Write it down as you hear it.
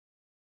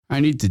I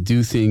need to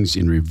do things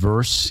in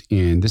reverse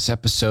in this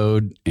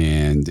episode,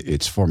 and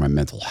it's for my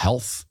mental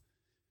health.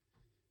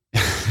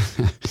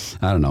 I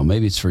don't know.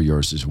 Maybe it's for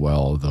yours as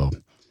well, though.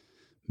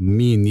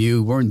 Me and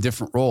you, we're in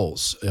different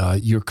roles.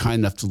 You're kind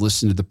enough to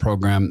listen to the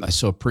program. I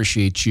so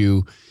appreciate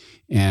you.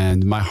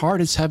 And my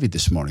heart is heavy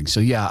this morning. So,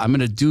 yeah, I'm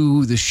going to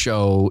do the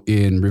show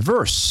in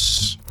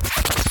reverse.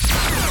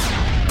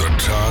 The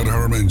Todd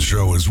Herman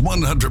Show is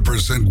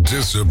 100%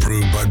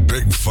 disapproved by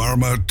big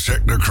pharma,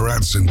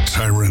 technocrats, and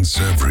tyrants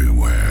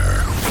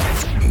everywhere.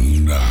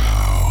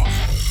 Now,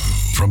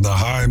 from the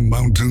high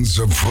mountains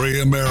of free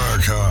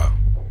America,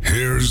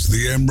 here's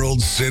the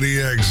Emerald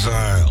City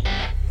exile,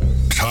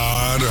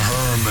 Todd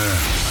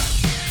Herman.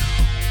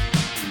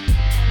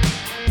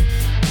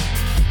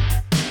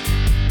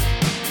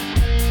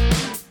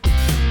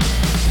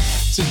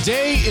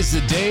 Today is the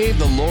day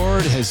the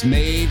Lord has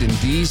made, and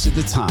these are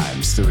the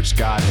times through which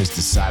God has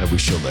decided we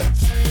shall live.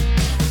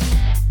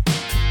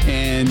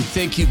 And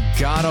thank you,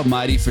 God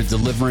Almighty, for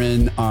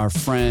delivering our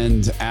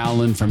friend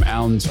Alan from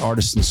Alan's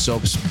Artisan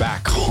Soaps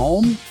back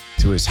home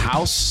to his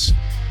house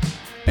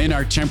in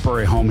our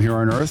temporary home here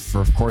on earth.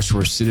 For, of course,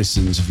 we're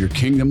citizens of your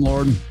kingdom,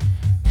 Lord.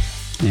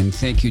 And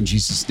thank you in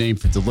Jesus' name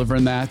for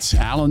delivering that.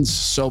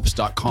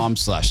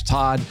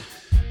 Alan'sSoaps.com/Todd.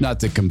 Not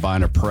to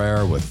combine a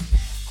prayer with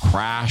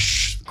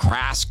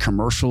crass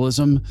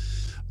commercialism,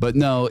 but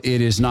no,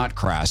 it is not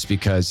crass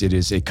because it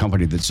is a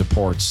company that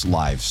supports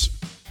lives,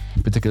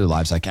 particularly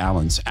lives like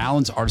Alan's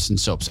Artisan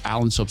Soaps,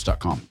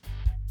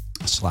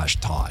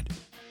 Alan'sSoaps.com/Todd.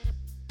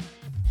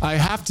 I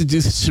have to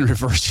do this in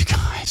reverse, you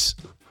guys.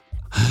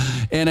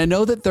 And I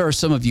know that there are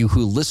some of you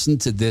who listen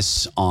to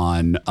this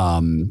on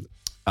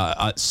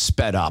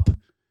sped up.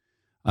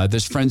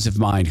 There's friends of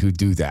mine who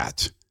do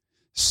that.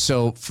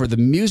 So for the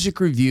music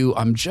review,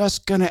 I'm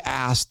just going to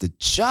ask that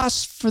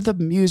just for the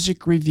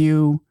music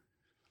review,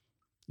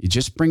 you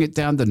just bring it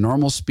down to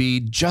normal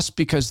speed just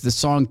because the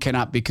song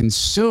cannot be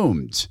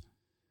consumed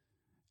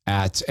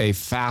at a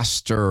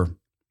faster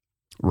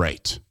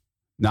rate,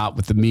 not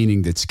with the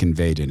meaning that's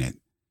conveyed in it.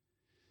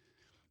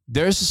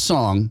 There's a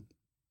song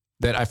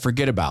that I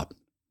forget about.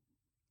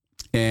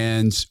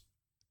 And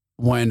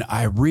when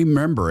I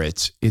remember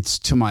it, it's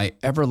to my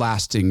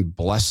everlasting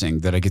blessing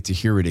that I get to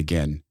hear it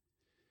again.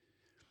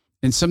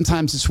 And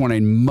sometimes it's when I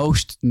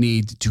most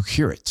need to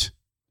hear it.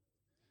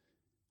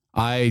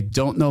 I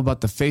don't know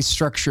about the face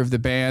structure of the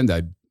band.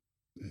 I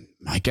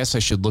guess I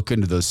should look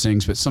into those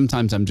things, but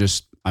sometimes I'm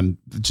just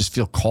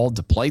feel called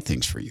to play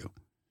things for you.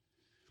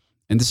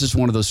 And this is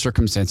one of those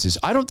circumstances.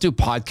 I don't do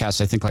podcasts,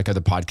 I think, like other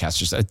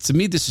podcasters. To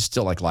me, this is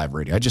still like live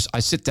radio.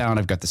 I sit down,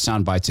 I've got the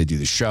sound bites, I do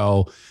the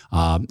show.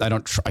 I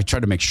try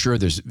to make sure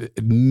there's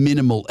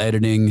minimal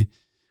editing,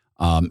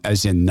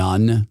 as in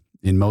none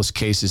in most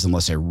cases,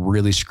 unless I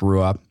really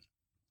screw up.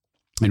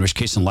 In which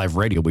case, in live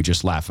radio, we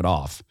just laugh it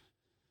off.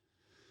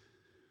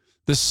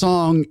 The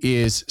song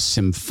is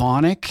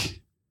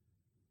symphonic.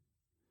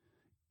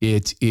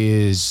 It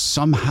is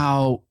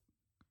somehow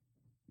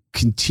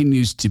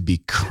continues to be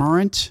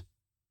current.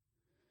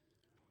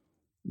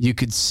 You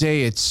could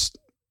say it's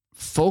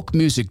folk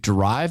music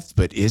derived,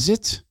 but is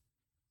it?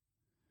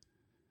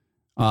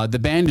 The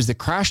band is the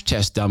Crash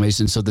Test Dummies,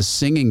 and so the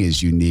singing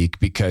is unique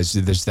because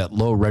there's that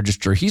low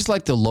register. He's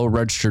like the low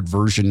registered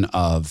version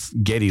of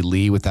Geddy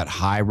Lee with that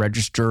high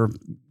register.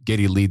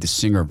 Geddy Lee, the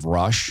singer of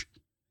Rush.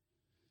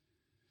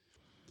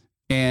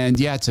 And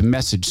yeah, it's a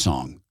message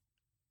song.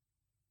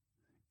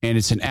 And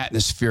it's an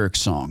atmospheric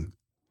song.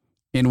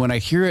 And when I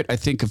hear it, I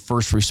think of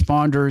first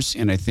responders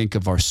and I think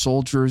of our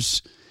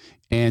soldiers.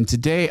 And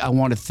today I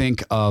want to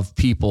think of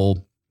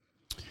people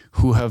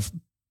who have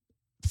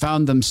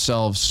found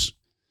themselves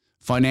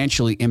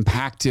financially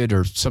impacted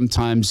or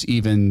sometimes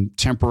even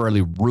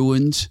temporarily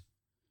ruined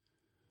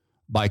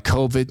by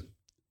COVID.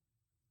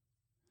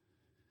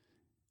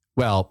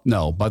 Well,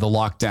 no, by the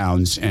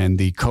lockdowns and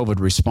the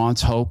COVID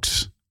response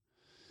hoax.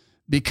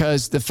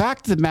 Because the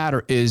fact of the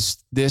matter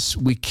is this,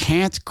 we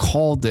can't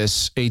call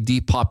this a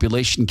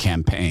depopulation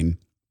campaign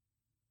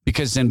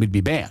because then we'd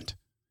be banned.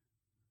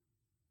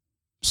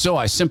 So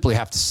I simply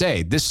have to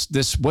say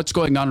this what's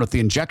going on with the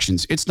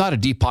injections, it's not a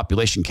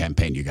depopulation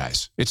campaign, you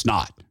guys. It's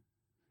not.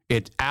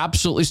 It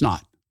absolutely is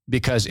not,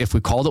 because if we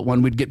called it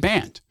one, we'd get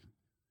banned.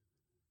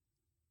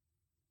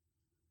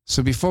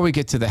 So before we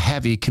get to the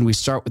heavy, can we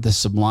start with the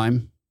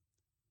sublime?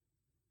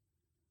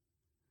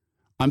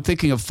 I'm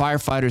thinking of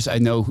firefighters I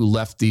know who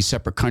left the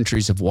separate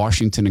countries of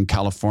Washington and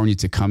California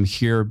to come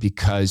here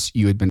because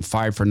you had been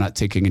fired for not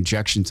taking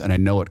injections, and I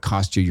know it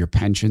cost you your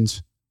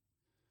pensions.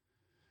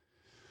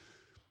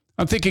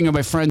 I'm thinking of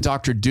my friend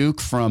Dr. Duke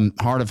from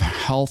Heart of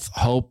Health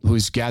Hope,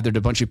 who's gathered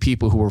a bunch of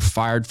people who were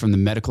fired from the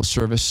medical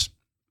service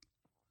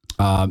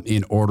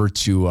in order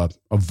to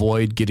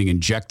avoid getting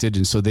injected.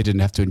 And so they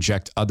didn't have to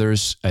inject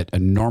others at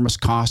enormous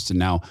cost. And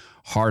now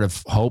Heart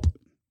of Hope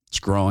is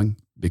growing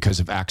because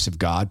of acts of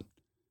God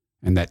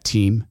and that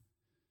team.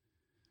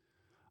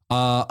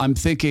 I'm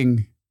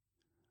thinking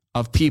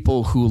of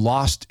people who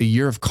lost a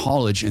year of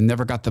college and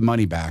never got the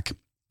money back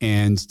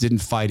and didn't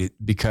fight it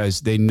because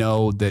they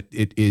know that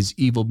it is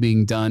evil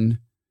being done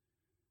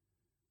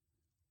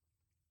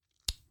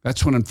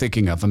That's what I'm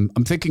thinking of. I'm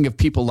thinking of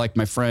people like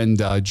my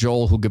friend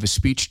Joel, who'll give a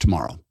speech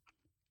tomorrow.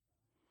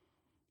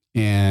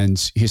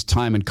 And his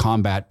time in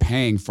combat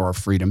paying for our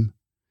freedom.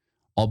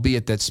 I'll be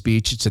at that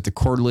speech. It's at the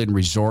Coeur d'Alene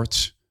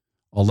Resort,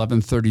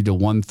 11:30 to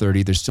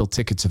 1:30. There's still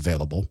tickets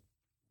available.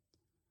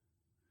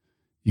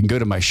 You can go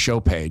to my show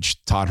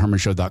page,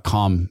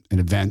 toddhermanshow.com, and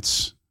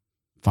events.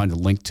 Find a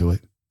link to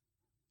it.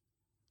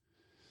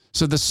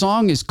 So the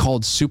song is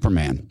called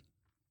Superman.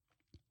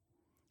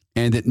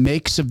 And it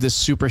makes of this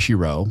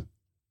superhero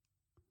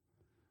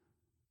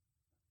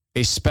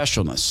a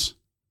specialness.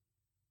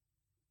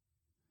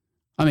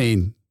 I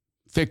mean,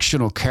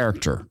 fictional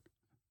character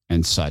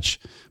and such,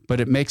 but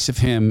it makes of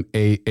him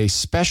a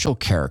special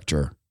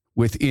character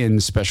within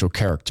special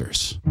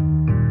characters.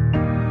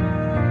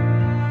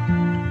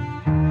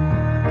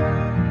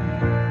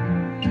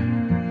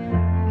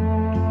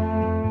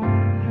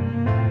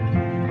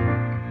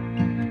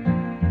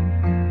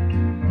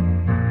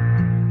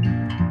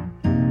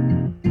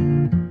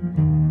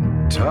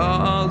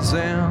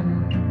 Tarzan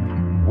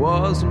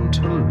wasn't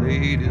a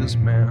ladies'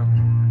 man.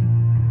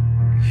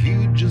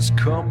 He'd just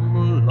come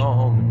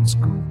along and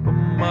scoop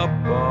him up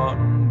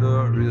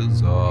under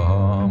his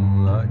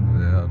arm like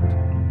that.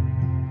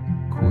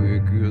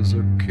 Quick as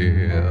a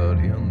cat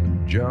in the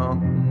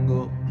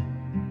jungle.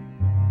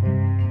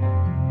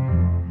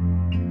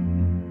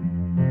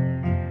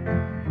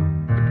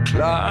 But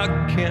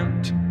Clark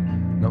Kent,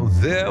 now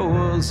there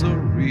was a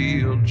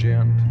real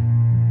gent.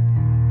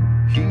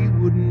 He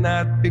would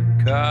not be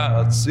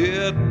caught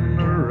sitting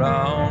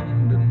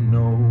around in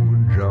no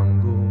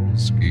jungle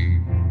scheme.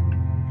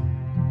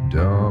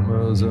 Dumb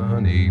as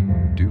an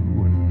ape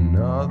doing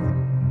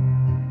nothing.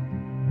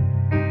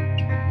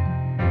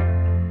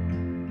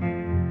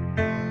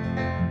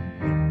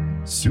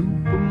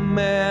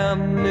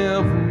 Superman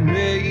never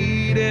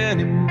made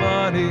any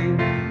money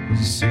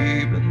for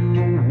saving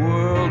the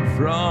world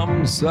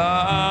from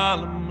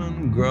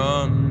Solomon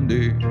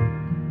Grundy.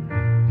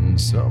 And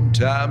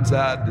sometimes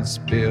I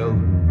despair the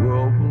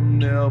world will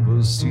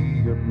never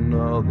see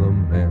another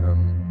man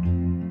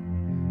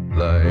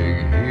like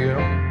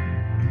him.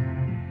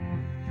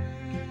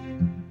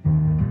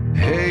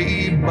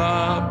 Hey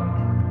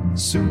Bob,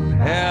 Sue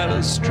had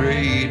a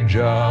straight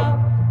job.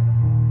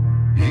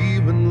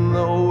 Even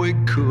though he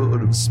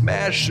could have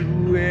smashed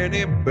through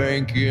any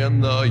bank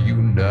in the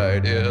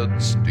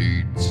United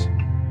States.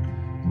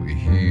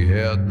 He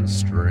had the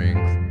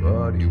strength,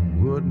 but he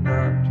would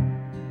not.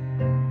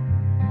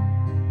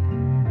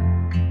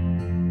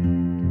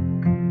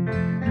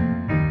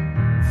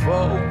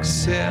 Folks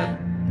said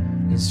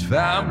his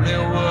family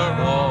were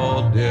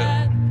all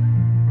dead.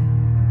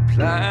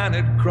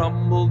 Planet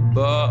crumbled,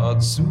 but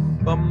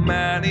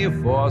Superman, he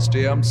forced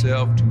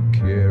himself to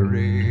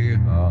carry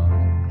on.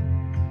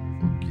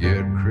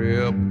 Forget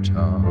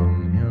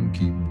Krypton and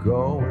keep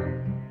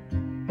going.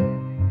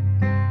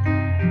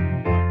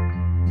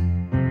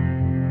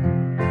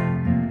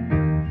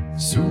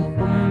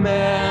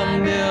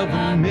 Superman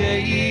never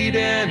made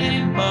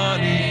any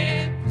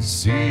money for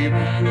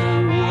saving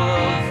the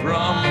world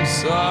from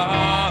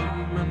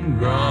Solomon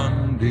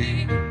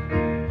Grundy.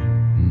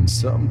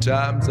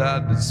 Sometimes I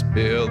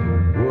despair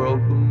the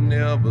world will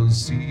never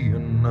see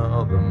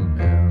another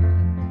man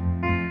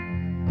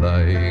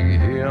like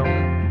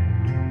him.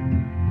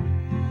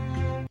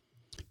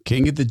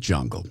 King of the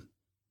Jungle.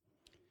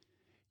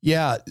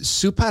 Yeah,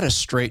 Soup had a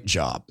straight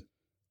job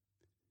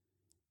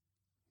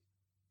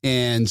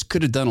and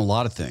could have done a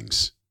lot of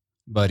things,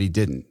 but he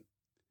didn't.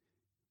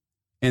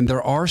 And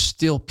there are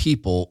still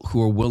people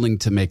who are willing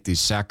to make these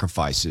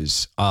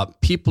sacrifices.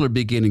 People are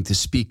beginning to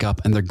speak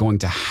up, and they're going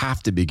to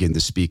have to begin to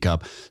speak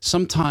up.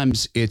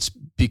 Sometimes it's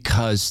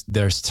because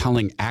they're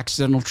telling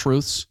accidental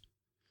truths,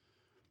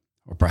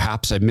 or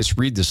perhaps I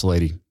misread this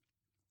lady.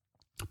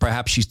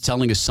 Perhaps she's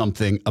telling us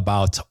something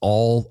about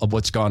all of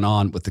what's gone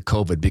on with the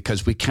COVID,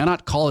 because we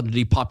cannot call it a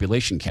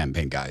depopulation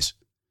campaign, guys,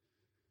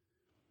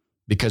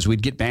 because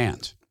we'd get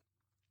banned.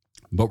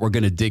 But we're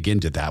going to dig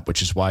into that,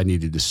 which is why I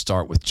needed to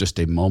start with just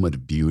a moment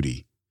of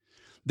beauty.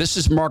 This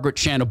is Margaret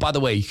Chan. Oh, by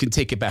the way, you can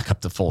take it back up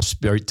to full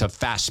speed, to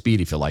fast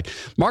speed if you like.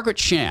 Margaret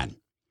Chan,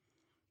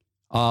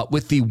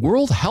 with the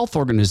World Health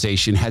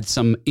Organization, had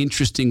some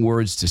interesting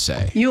words to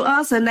say. You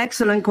asked an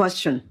excellent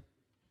question.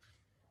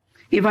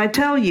 If I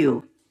tell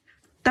you,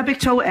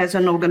 WHO as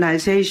an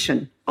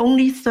organization,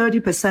 only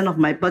 30% of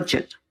my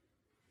budget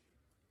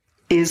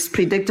is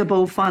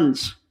predictable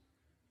funds.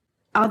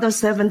 Other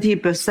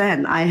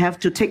 70%, I have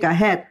to take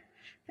ahead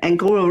and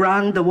go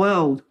around the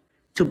world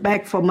to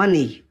beg for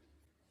money.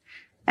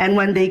 And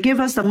when they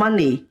give us the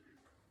money,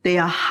 they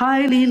are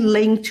highly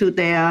linked to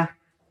their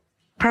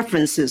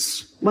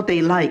preferences, what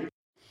they like.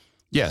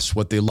 Yes,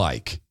 what they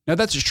like. Now,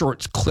 that's a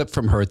short clip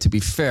from her, to be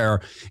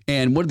fair.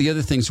 And one of the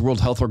other things the World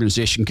Health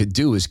Organization could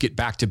do is get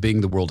back to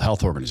being the World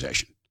Health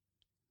Organization.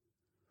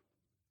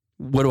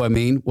 What do I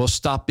mean? Well,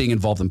 stop being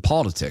involved in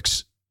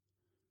politics.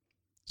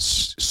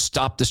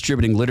 Stop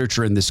distributing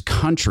literature in this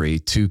country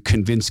to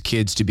convince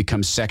kids to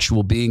become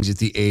sexual beings at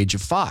the age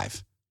of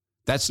 5.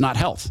 That's not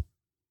health.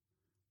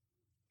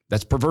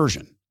 That's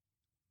perversion.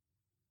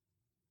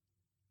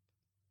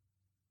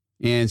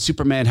 and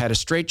Superman had a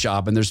straight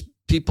job, and there's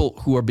people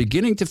who are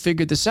beginning to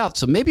figure this out.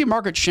 So maybe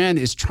Margaret Chan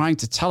is trying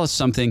to tell us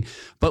something,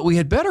 but we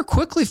had better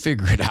quickly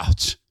figure it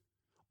out.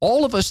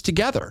 All of us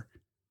together.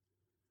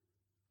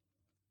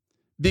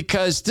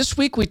 Because this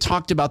week we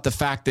talked about the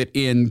fact that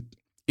in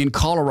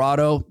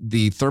Colorado,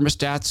 the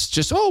thermostats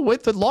just,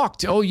 they're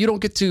locked. Oh, you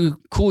don't get to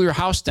cool your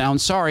house down.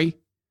 Sorry.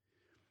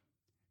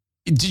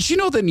 Did you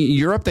know that in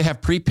Europe they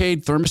have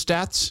prepaid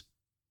thermostats?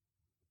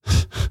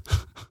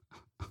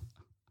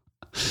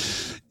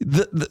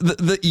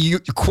 You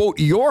quote,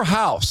 your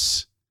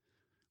house,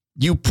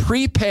 you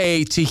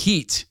prepay to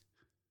heat.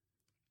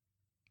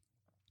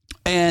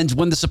 And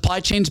when the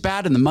supply chain's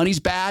bad and the money's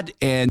bad,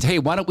 and hey,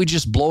 why don't we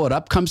just blow it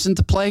up comes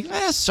into play?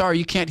 Sorry,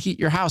 you can't heat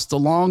your house. The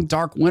long,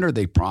 dark winter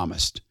they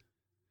promised.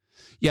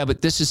 Yeah,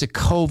 but this is a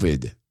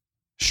COVID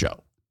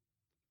show,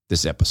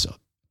 this episode.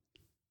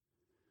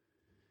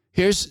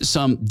 Here's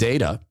some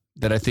data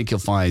that I think you'll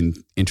find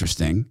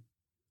interesting.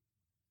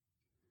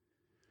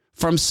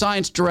 From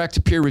Science Direct,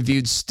 a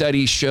peer-reviewed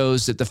study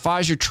shows that the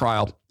Pfizer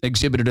trial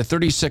exhibited a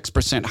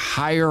 36%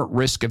 higher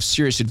risk of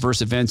serious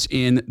adverse events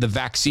in the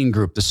vaccine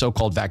group, the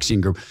so-called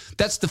vaccine group.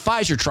 That's the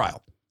Pfizer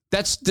trial.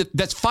 That's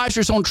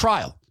Pfizer's own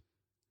trial.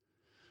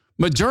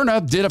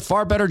 Moderna did a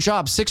far better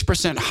job,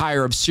 6%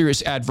 higher of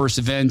serious adverse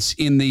events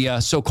in the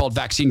so-called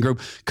vaccine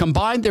group.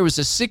 Combined, there was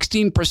a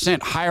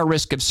 16% higher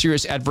risk of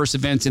serious adverse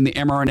events in the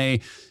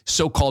mRNA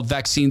so-called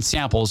vaccine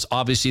samples.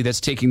 Obviously, that's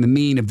taking the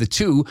mean of the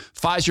two,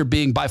 Pfizer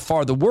being by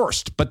far the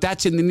worst, but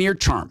that's in the near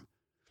term.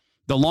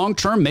 The long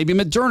term, maybe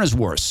Moderna's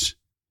worse.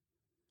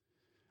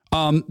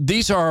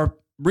 These are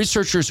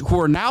researchers who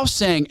are now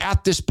saying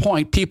at this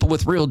point, people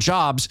with real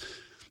jobs,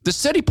 the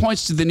study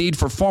points to the need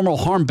for formal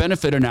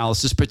harm-benefit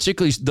analysis,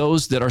 particularly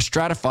those that are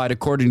stratified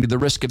according to the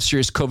risk of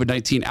serious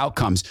COVID-19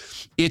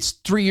 outcomes. It's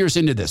 3 years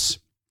into this.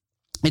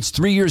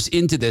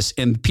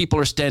 And people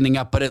are standing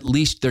up, but at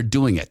least they're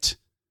doing it.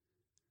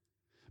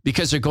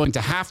 Because they're going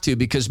to have to,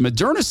 because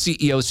Moderna's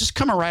CEO is just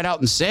coming right out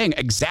and saying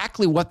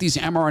exactly what these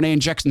mRNA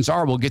injections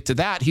are. We'll get to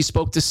that. He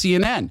spoke to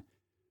CNN.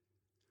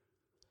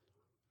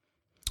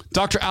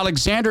 Dr.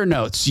 Alexander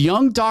notes,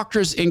 young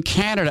doctors in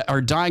Canada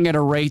are dying at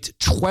a rate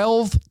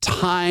 12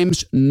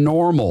 times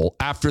normal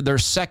after their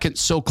second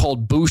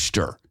so-called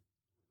booster.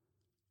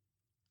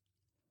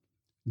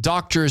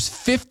 Doctors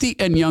 50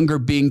 and younger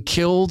being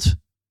killed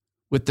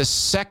with the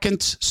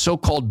second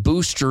so-called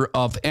booster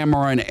of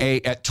mRNA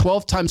at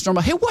 12 times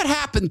normal. Hey, what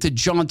happened to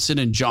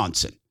Johnson &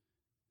 Johnson?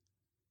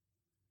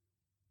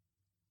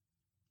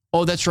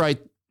 Oh, that's right.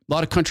 A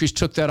lot of countries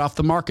took that off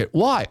the market.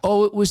 Why?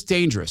 Oh, it was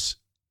dangerous.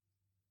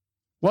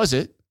 Was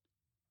it?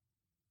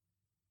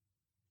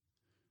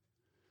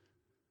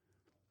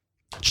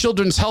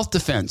 Children's Health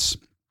Defense.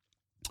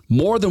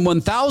 More than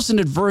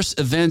 1,000 adverse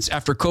events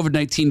after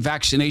COVID-19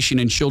 vaccination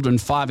in children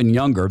 5 and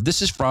younger.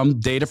 This is from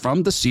data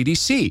from the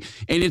CDC.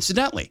 And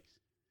incidentally,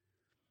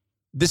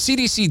 the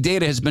CDC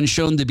data has been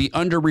shown to be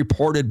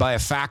underreported by a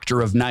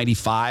factor of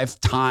 95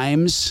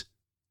 times.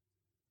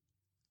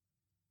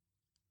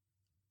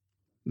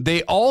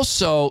 They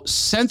also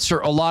censor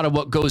a lot of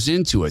what goes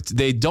into it.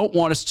 They don't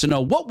want us to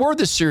know what were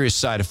the serious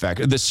side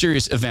effects, the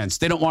serious events.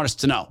 They don't want us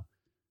to know.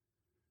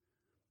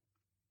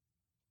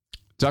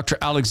 Dr.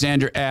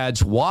 Alexander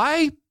adds,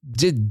 why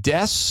did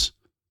deaths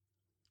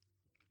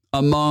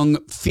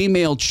among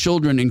female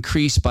children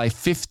increase by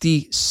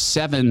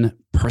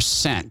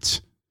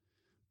 57%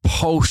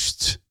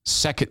 post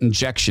second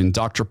injection?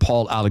 Dr.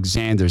 Paul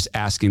Alexander is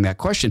asking that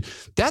question.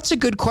 That's a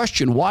good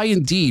question. Why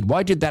indeed?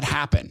 Why did that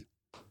happen?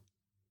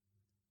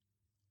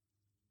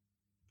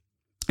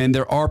 And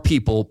there are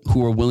people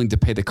who are willing to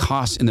pay the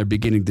cost, and they're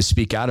beginning to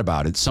speak out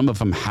about it. Some of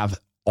them have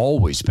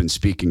always been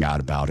speaking out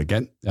about it.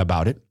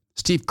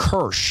 Steve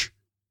Kirsch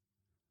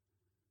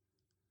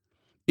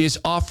is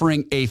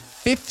offering a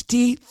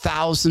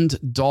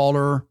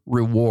 $50,000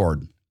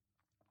 reward.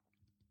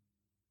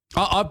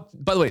 By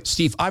the way,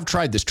 Steve, I've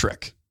tried this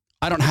trick.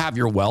 I don't have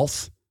your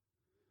wealth,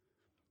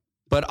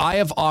 but I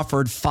have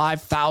offered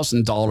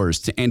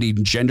 $5,000 to any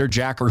gender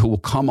jacker who will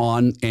come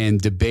on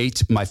and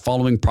debate my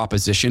following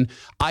proposition.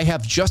 I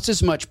have just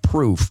as much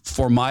proof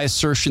for my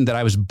assertion that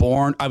I was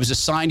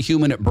assigned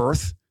human at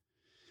birth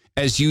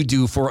as you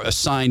do for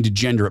assigned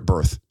gender at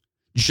birth.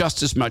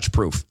 Just as much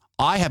proof.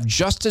 I have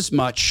just as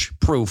much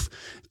proof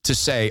to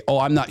say, oh,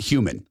 I'm not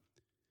human.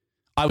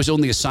 I was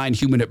only assigned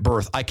human at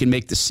birth. I can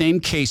make the same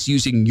case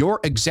using your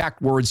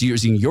exact words,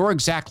 using your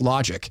exact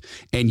logic,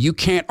 and you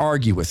can't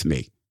argue with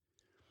me.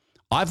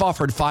 I've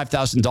offered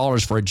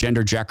 $5,000 for a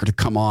gender jacker to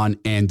come on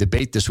and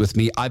debate this with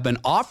me. I've been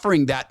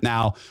offering that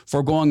now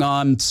for going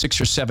on 6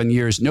 or 7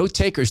 years. No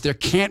takers. There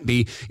can't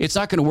be. It's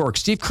not going to work.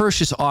 Steve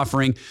Kirsch is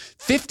offering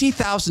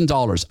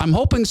 $50,000. I'm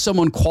hoping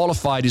someone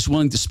qualified is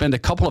willing to spend a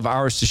couple of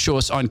hours to show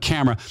us on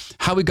camera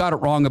how we got it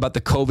wrong about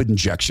the COVID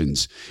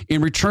injections. In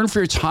return for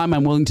your time,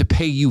 I'm willing to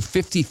pay you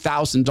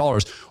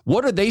 $50,000.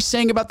 What are they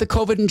saying about the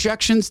COVID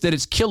injections? That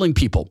it's killing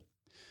people.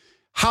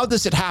 How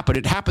does it happen?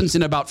 It happens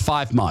in about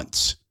 5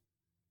 months.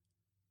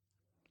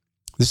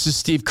 This is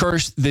Steve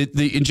Kirsch.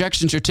 The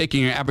injections are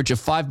taking an average of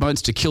 5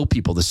 months to kill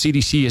people. The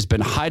CDC has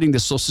been hiding the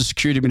Social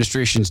Security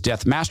Administration's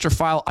death master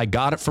file. I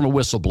got it from a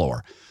whistleblower.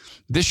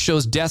 This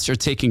shows deaths are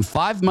taking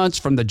 5 months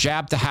from the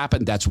jab to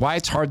happen. That's why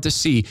it's hard to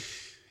see.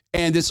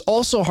 And it's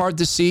also hard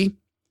to see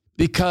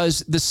because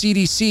the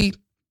CDC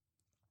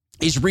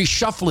is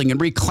reshuffling and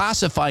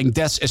reclassifying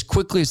deaths as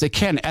quickly as they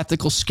can.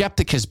 Ethical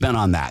skeptic has been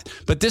on that.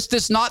 But this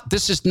is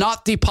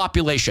not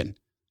depopulation.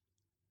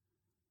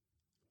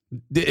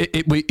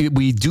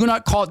 We do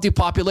not call it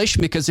depopulation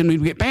because then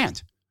we'd get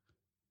banned.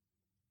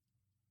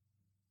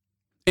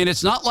 And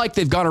it's not like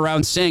they've gone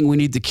around saying we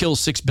need to kill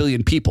 6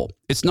 billion people.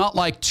 It's not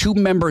like 2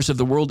 members of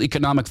the World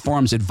Economic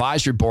Forum's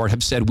advisory board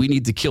have said we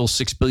need to kill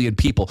 6 billion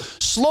people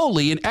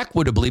slowly and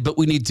equitably, but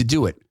we need to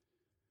do it.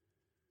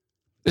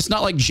 It's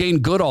not like Jane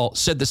Goodall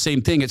said the same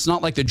thing. It's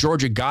not like the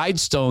Georgia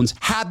Guidestones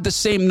had the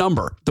same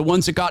number, the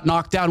ones that got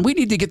knocked down. We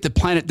need to get the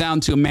planet down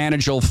to a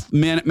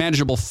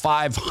manageable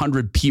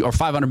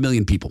 500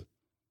 million people.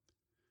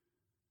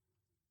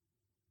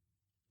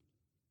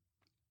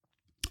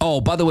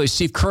 Oh, by the way,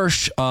 Steve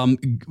Kirsch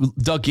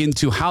dug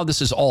into how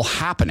this is all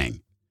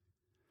happening.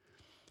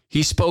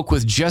 He spoke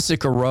with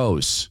Jessica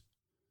Rose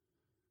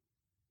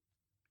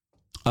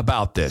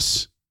about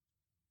this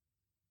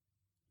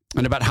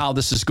and about how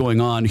this is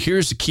going on.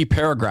 Here's a key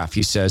paragraph,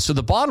 he says. So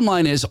the bottom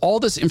line is all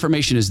this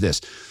information is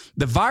this.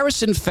 The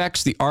virus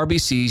infects the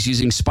RBCs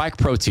using spike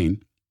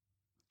protein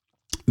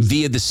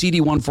via the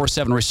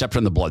CD147 receptor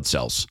in the blood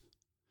cells,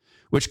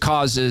 which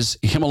causes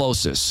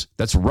hemolysis.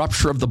 That's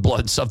rupture of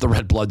the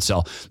red blood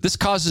cell. This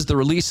causes the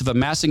release of a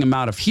massive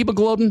amount of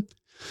hemoglobin.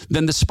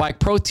 Then the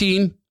spike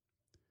protein,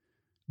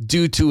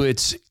 due to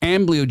its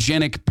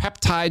amblyogenic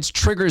peptides,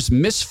 triggers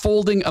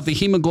misfolding of the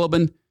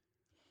hemoglobin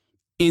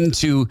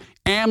into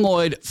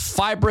amyloid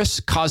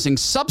fibrous, causing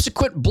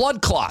subsequent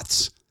blood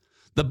clots.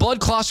 The blood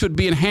clots would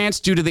be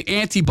enhanced due to the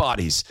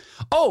antibodies.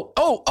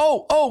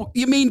 Oh,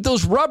 you mean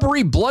those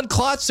rubbery blood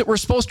clots that we're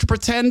supposed to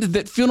pretend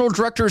that funeral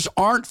directors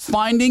aren't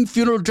finding?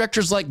 Funeral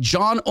directors like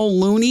John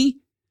O'Looney?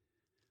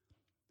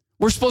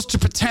 We're supposed to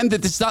pretend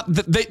that it's not,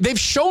 they've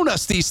shown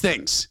us these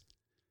things.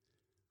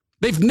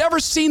 They've never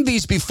seen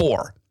these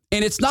before.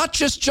 And it's not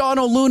just John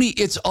O'Looney,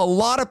 it's a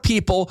lot of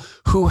people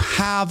who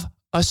have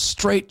a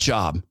straight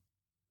job.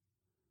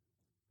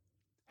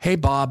 Hey,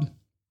 Bob,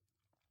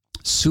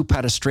 Soup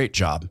had a straight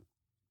job.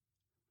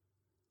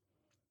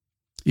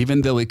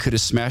 Even though he could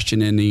have smashed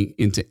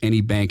into any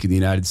bank in the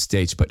United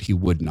States, but he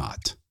would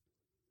not.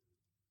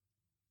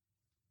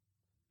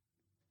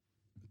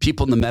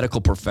 People in the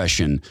medical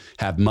profession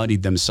have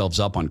moneyed themselves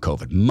up on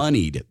COVID,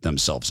 moneyed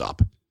themselves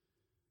up.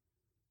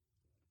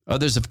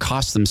 Others have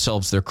cost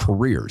themselves their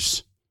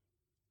careers.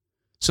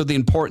 So the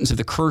importance of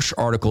the Kirsch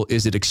article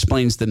is it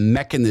explains the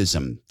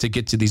mechanism to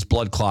get to these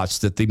blood clots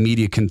that the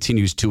media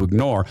continues to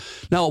ignore.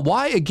 Now,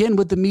 why again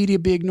would the media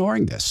be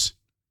ignoring this?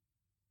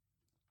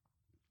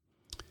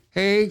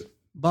 Hey,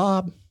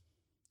 Bob,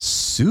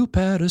 Soup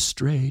had a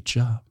straight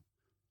job.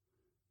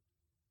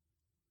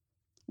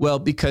 Well,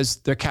 because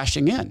they're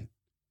cashing in.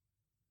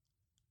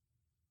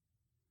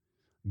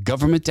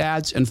 Government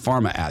ads and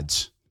pharma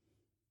ads.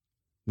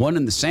 One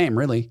and the same,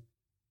 really.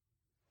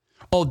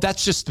 Oh,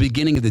 that's just the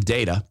beginning of the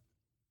data.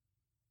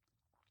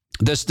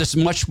 There's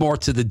much more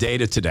to the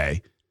data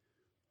today.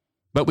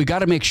 But we got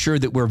to make sure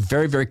that we're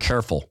very, very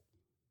careful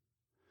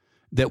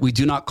that we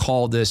do not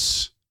call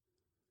this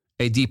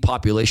a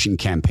depopulation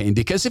campaign,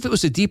 because if it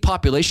was a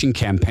depopulation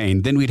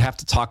campaign, then we'd have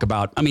to talk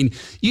about,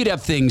 you'd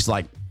have things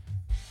like,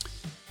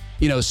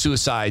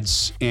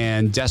 suicides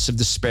and deaths of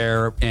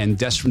despair and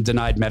deaths from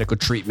denied medical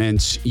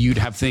treatment. You'd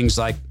have things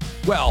like,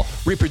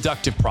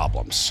 reproductive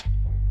problems,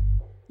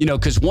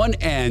 because one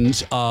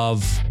end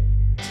of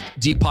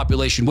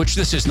depopulation, which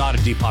this is not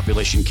a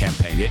depopulation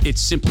campaign. It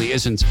simply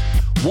isn't.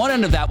 One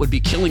end of that would be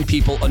killing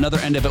people. Another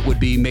end of it would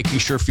be making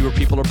sure fewer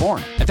people are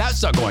born. And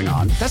that's not going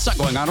on. That's not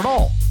going on at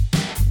all.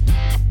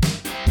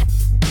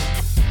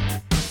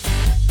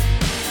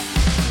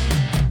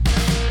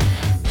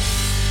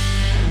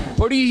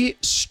 Pretty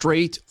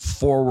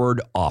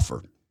straightforward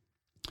offer.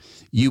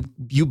 You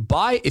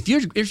buy, if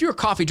you're a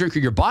coffee drinker,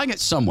 you're buying it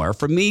somewhere.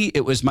 For me,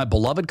 it was my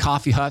beloved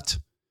Coffee Hut.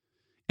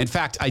 In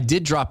fact, I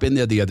did drop in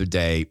there the other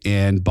day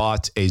and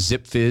bought a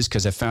Zip Fizz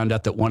because I found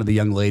out that one of the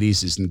young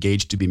ladies is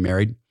engaged to be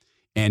married.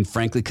 And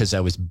frankly, because I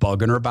was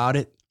bugging her about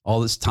it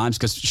all this time,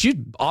 because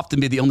she'd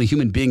often be the only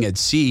human being I'd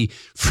see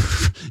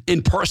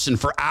in person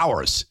for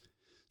hours.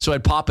 So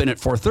I'd pop in at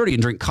 4:30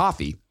 and drink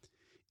coffee.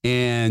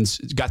 And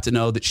got to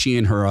know that she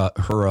and her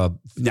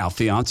now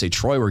fiance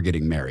Troy were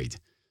getting married.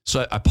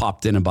 So I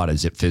popped in and bought a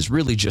Zip Fizz,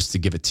 really just to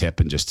give a tip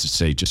and just to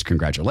say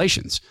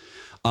congratulations.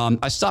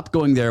 I stopped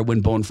going there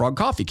when Bone Frog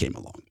Coffee came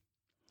along.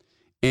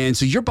 And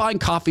so you're buying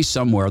coffee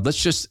somewhere.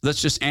 Let's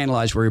just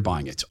analyze where you're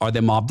buying it. Are they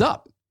mobbed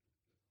up?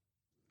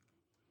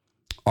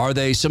 Are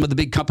they some of the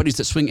big companies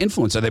that swing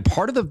influence? Are they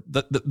part of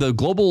the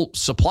global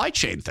supply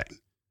chain thing?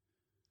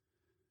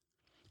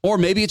 Or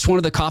maybe it's one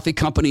of the coffee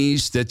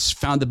companies that's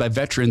founded by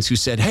veterans who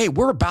said, hey,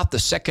 we're about the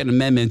Second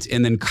Amendment.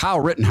 And then Kyle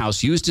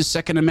Rittenhouse used his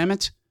Second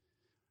Amendment.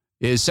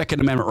 his Second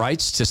Amendment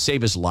rights to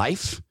save his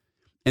life.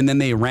 And then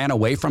they ran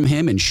away from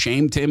him and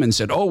shamed him and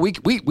said, oh, we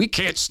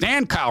can't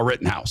stand Kyle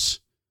Rittenhouse.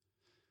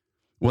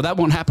 Well, that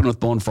won't happen with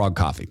Bone Frog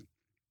Coffee.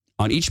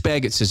 On each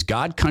bag, it says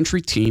God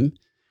Country Team.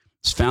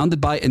 It's founded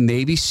by a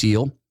Navy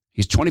SEAL.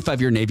 He's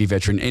 25-year Navy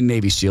veteran and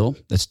Navy SEAL.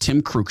 That's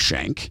Tim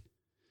Cruikshank.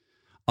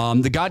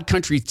 The God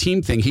Country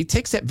Team thing, he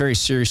takes that very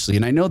seriously.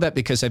 And I know that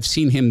because I've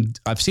seen him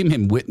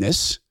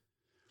witness.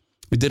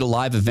 We did a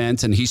live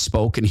event and he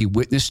spoke and he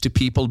witnessed to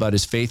people about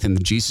his faith in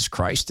Jesus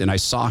Christ. And I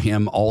saw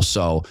him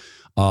also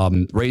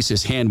raise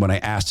his hand when I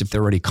asked if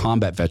there were any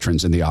combat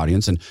veterans in the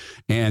audience.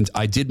 And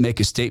I did make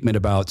a statement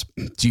about,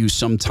 do you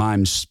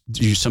sometimes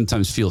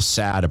feel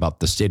sad about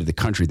the state of the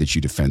country that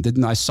you defended?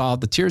 And I saw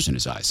the tears in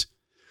his eyes.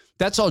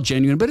 That's all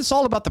genuine, but it's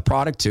all about the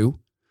product too.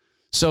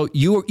 So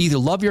you either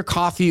love your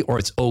coffee or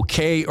it's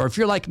okay. Or if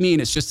you're like me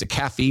and it's just a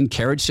caffeine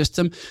carriage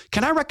system,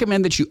 can I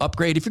recommend that you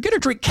upgrade? If you're going to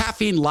drink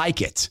caffeine,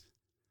 like it.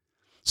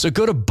 So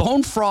go to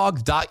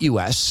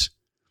bonefrog.us.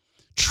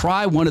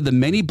 Try one of the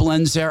many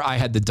blends there. I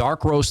had the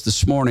dark roast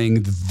this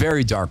morning, the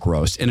very dark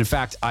roast. And in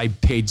fact, I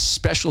paid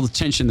special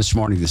attention this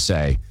morning to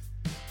say,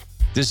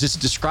 does this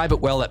describe it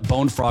well at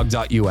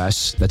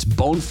bonefrog.us? That's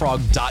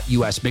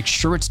bonefrog.us. Make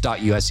sure it's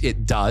 .us.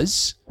 It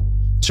does.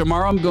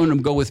 Tomorrow I'm going to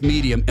go with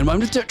medium. And what I'm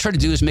going to try to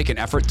do is make an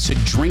effort to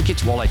drink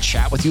it while I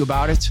chat with you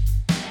about it.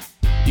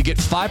 You get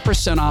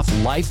 5% off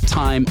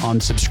lifetime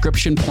on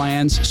subscription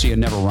plans so you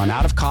never run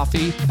out of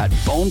coffee at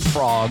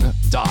bonefrog.us.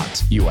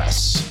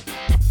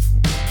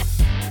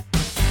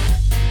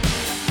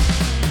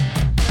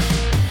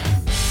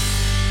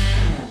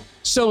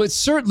 So it's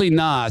certainly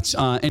not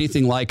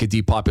anything like a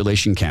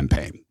depopulation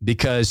campaign,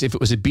 because if it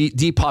was a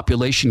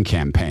depopulation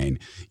campaign,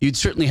 you'd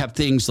certainly have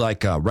things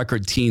like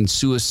record teen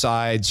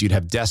suicides. You'd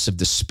have deaths of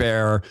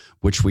despair,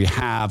 which we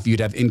have. You'd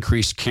have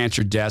increased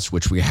cancer deaths,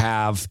 which we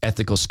have.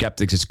 Ethical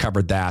Skeptics has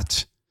covered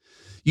that.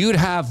 You'd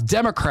have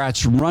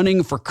Democrats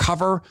running for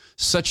cover,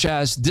 such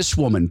as this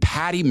woman,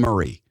 Patty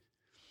Murray.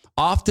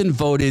 Often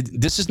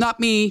voted, this is not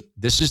me,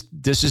 this is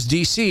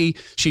DC.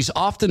 She's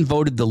often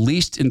voted the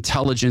least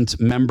intelligent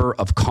member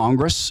of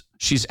Congress.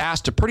 She's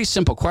asked a pretty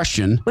simple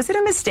question. Was it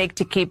a mistake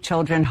to keep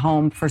children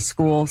home for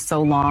school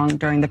so long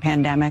during the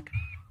pandemic?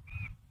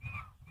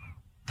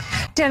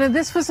 Dana,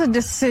 this was a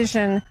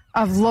decision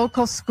of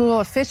local school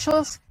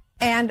officials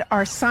and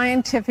our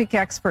scientific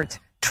experts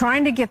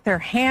trying to get their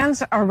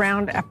hands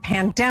around a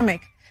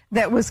pandemic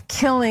that was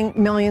killing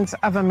millions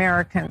of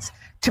Americans,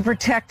 to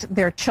protect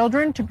their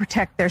children, to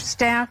protect their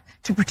staff,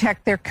 to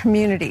protect their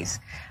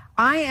communities.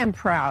 I am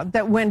proud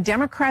that when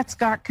Democrats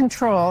got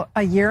control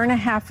a year and a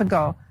half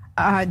ago,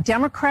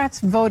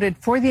 Democrats voted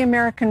for the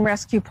American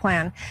Rescue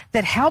Plan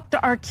that helped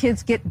our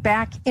kids get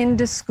back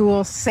into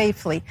school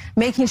safely,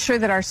 making sure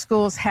that our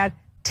schools had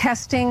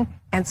testing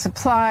and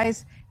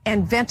supplies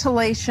and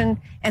ventilation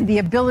and the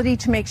ability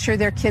to make sure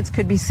their kids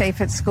could be safe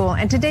at school.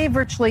 And today,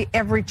 virtually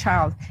every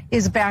child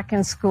is back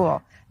in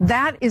school.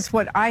 That is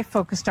what I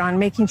focused on,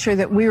 making sure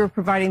that we were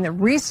providing the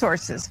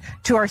resources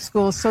to our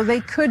schools so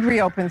they could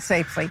reopen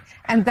safely.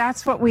 And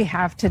that's what we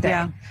have today.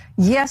 Yeah.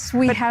 Yes,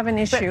 we have an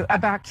issue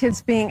about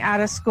kids being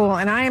out of school.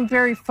 And I am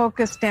very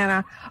focused,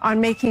 Dana, on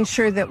making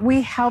sure that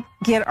we help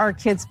get our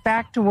kids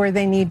back to where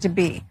they need to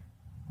be.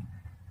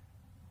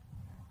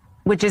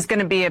 Which is going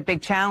to be a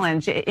big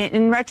challenge.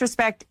 In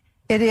retrospect,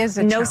 it is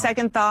a no challenge.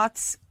 Second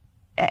thoughts.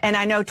 And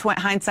I know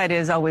hindsight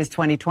is always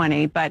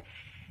 20/20, but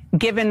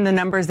given the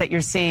numbers that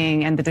you're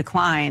seeing and the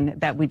decline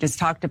that we just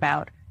talked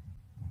about,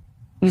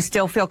 you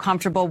still feel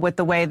comfortable with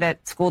the way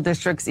that school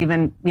districts,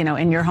 even,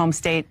 in your home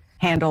state,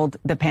 handled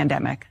the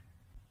pandemic?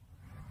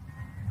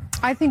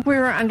 I think we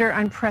were under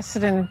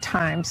unprecedented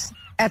times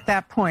at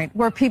that point,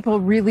 where people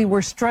really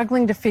were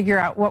struggling to figure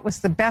out what was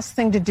the best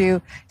thing to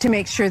do to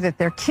make sure that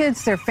their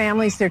kids, their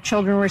families, their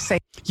children were safe.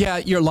 Yeah,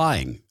 you're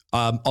lying.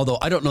 Although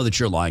I don't know that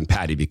you're lying,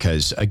 Patty,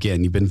 because,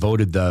 again, you've been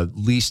voted the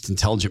least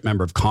intelligent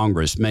member of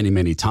Congress many,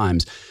 many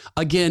times.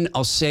 Again,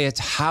 I'll say it.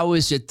 How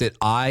is it that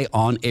I,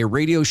 on a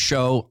radio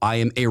show, I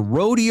am a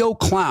rodeo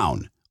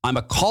clown? I'm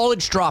a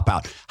college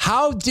dropout.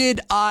 How did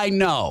I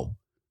know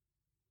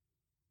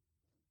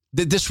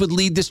that this would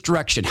lead this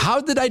direction?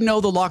 How did I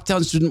know the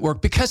lockdowns didn't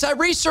work? Because I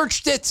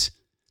researched it.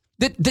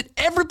 That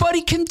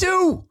everybody can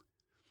do.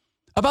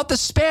 About the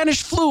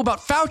Spanish flu, about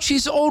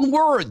Fauci's own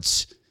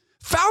words.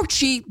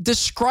 Fauci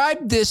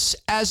described this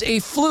as a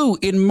flu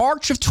in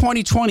March of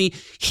 2020.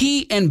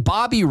 He and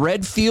Bobby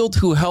Redfield,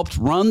 who helped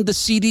run the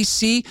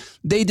CDC,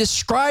 they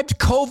described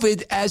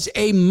COVID as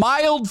a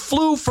mild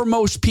flu for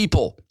most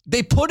people.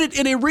 They put it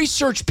in a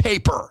research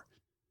paper.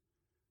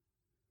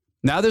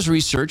 Now there's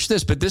research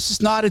but this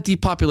is not a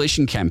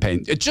depopulation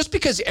campaign. Just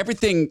because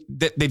everything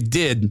that they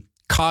did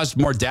caused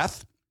more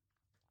death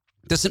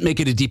doesn't make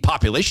it a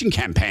depopulation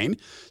campaign.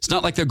 It's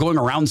not like they're going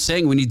around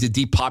saying we need to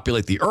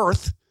depopulate the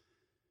earth.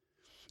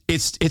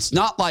 It's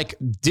not like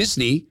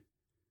Disney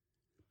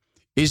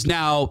is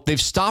now, they've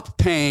stopped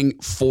paying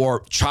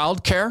for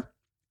childcare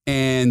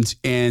and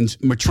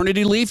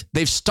maternity leave.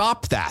 They've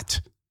stopped that.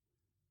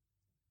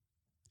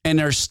 And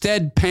they're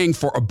instead paying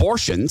for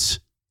abortions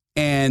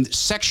and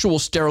sexual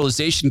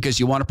sterilization because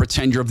you want to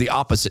pretend you're of the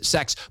opposite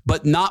sex,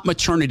 but not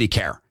maternity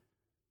care.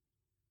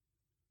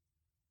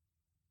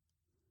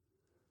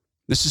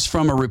 This is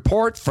from a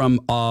report from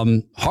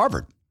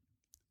Harvard.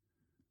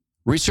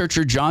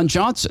 Researcher John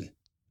Johnson.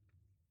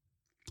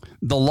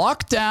 The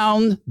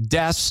lockdown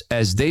deaths,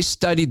 as they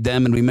studied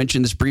them, and we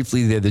mentioned this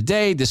briefly the other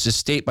day, this is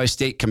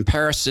state-by-state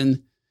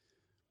comparison,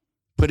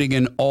 putting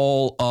in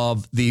all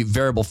of the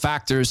variable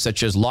factors,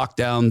 such as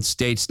lockdown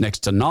states next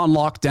to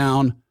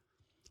non-lockdown,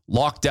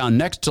 lockdown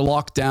next to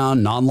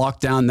lockdown,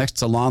 non-lockdown next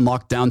to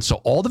non-lockdown. So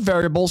all the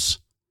variables,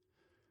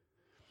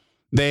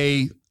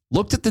 they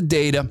looked at the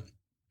data,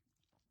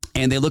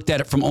 and they looked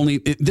at it from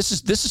this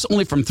is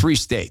only from 3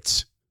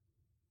 states.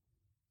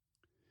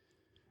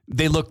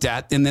 They looked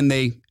at, and then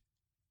they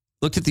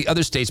looked at the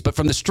other states, but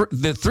from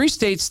the 3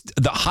 states,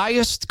 the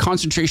highest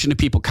concentration of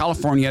people,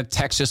 California,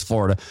 Texas,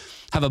 Florida,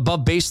 have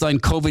above baseline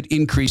COVID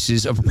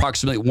increases of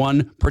approximately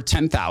 1 per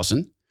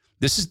 10,000.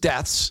 This is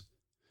deaths.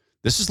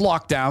 This is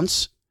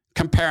lockdowns,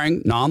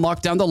 comparing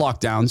non-lockdown to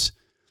lockdowns.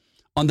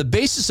 On the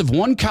basis of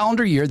 1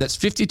 calendar year, that's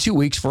 52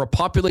 weeks for a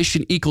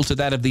population equal to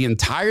that of the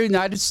entire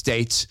United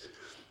States.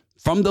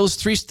 From those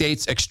 3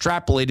 states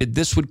extrapolated,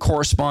 this would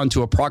correspond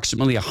to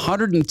approximately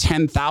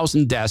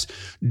 110,000 deaths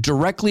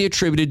directly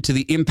attributed to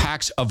the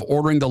impacts of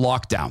ordering the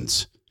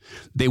lockdowns.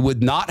 They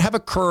would not have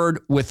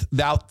occurred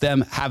without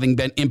them having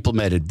been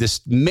implemented. This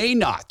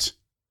does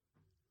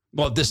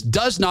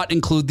not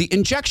include the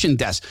injection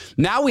deaths.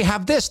 Now we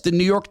have this, the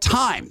New York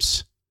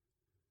Times.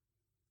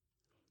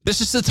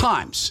 This is the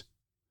Times.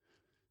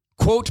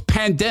 Quote,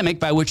 pandemic,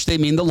 by which they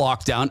mean the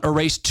lockdown,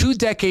 erased 2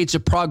 decades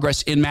of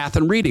progress in math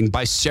and reading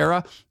by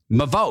Sarah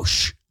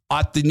Mavosh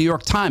at the New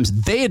York Times.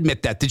 They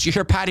admit that. Did you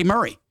hear Patty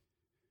Murray?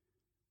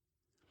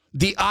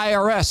 The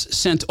IRS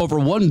sent over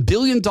 $1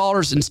 billion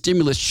in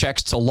stimulus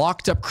checks to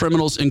locked up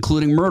criminals,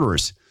 including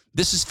murderers.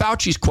 This is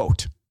Fauci's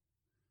quote.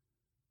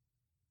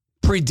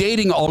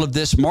 Predating all of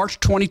this, March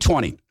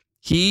 2020,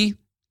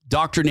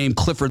 doctor named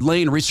Clifford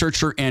Lane,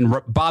 researcher, and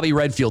Bobby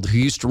Redfield, who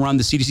used to run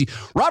the CDC.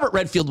 Robert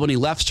Redfield, when he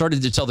left,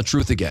 started to tell the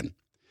truth again.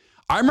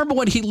 I remember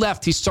when he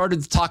left, he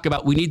started to talk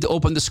about we need to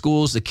open the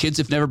schools. The kids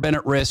have never been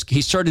at risk.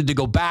 He started to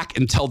go back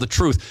and tell the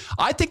truth.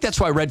 I think that's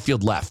why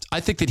Redfield left.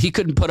 I think that he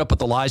couldn't put up with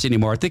the lies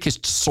anymore. I think his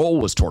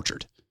soul was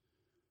tortured.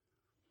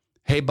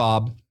 Hey,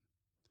 Bob.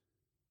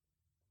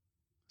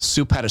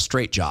 Soup had a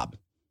straight job.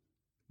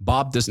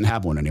 Bob doesn't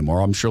have one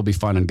anymore. I'm sure he'll be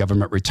fine on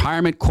government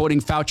retirement,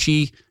 quoting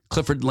Fauci,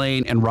 Clifford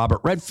Lane, and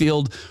Robert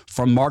Redfield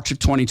from March of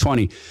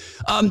 2020.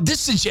 This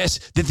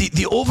suggests that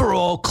the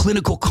overall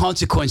clinical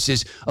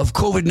consequences of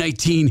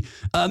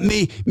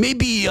COVID-19 may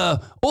be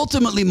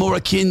ultimately more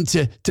akin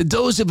to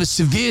those of a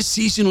severe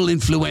seasonal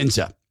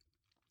influenza.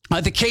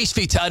 The case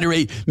fatality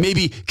rate may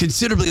be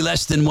considerably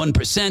less than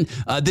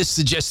 1%. This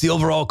suggests the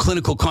overall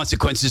clinical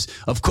consequences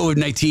of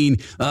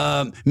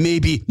COVID-19 may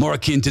be more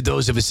akin to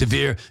those of a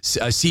severe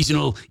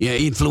seasonal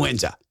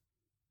influenza.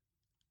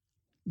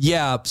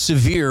 Yeah,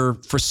 severe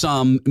for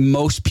some,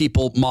 most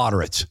people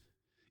moderate.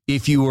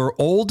 If you were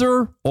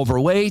older,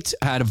 overweight,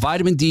 had a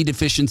vitamin D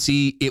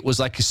deficiency, it was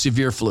like a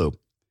severe flu.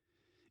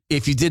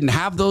 If you didn't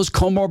have those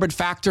comorbid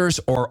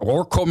factors or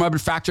comorbid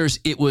factors,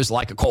 it was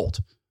like a cold.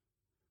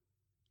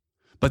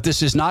 But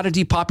this is not a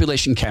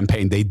depopulation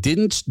campaign. They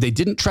didn't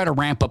try to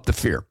ramp up the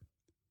fear.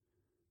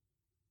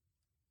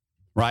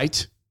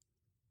 Right?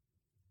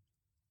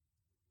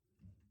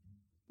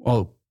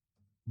 Oh,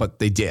 but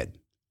they did.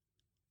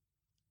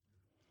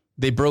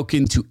 They broke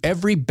into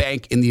every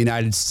bank in the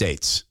United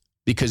States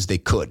because they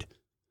could.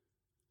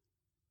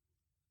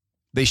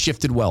 They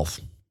shifted wealth.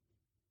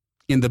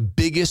 In the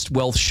biggest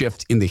wealth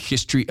shift in the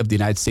history of the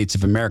United States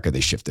of America,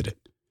 they shifted it.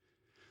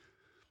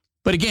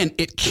 But again,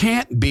 it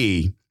can't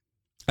be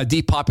a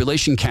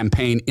depopulation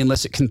campaign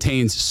unless it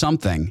contains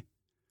something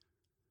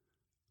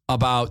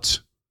about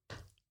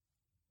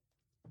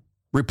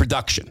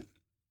reproduction.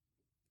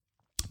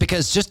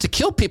 Because just to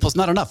kill people is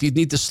not enough. You'd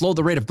need to slow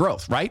the rate of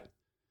growth, right?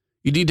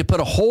 You need to put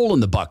a hole in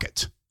the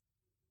bucket.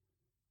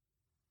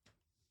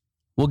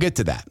 We'll get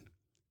to that.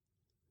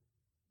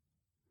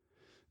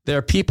 There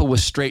are people with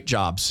straight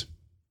jobs,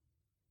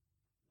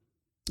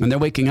 and they're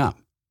waking up.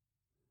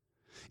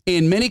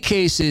 In many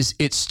cases,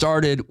 it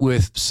started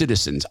with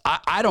citizens.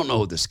 I don't know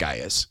who this guy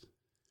is.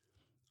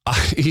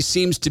 He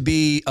seems to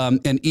be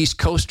an East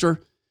Coaster,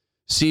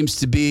 seems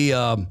to be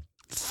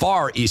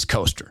far East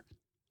Coaster.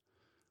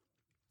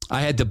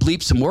 I had to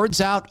bleep some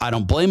words out. I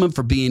don't blame him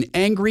for being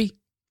angry.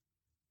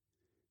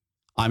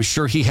 I'm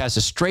sure he has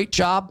a straight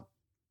job.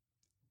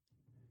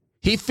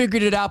 He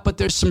figured it out, but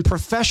there's some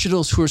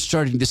professionals who are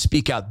starting to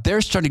speak out.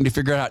 They're starting to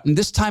figure it out. And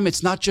this time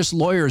it's not just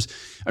lawyers,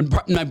 and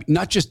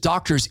not just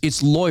doctors,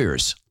 it's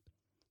lawyers.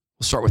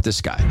 We'll start with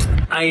this guy.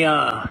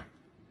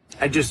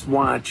 I just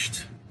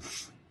watched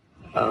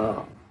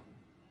Tony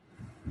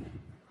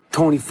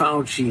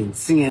Fauci and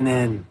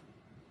CNN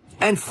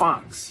and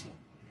Fox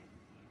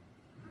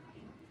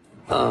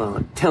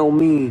tell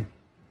me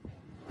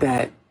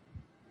that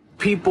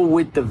people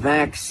with the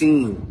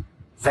vaccine,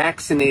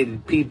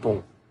 vaccinated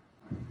people,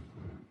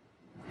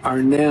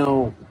 are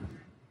now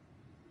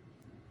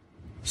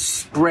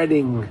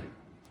spreading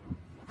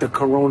the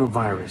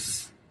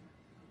coronavirus.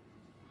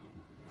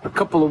 A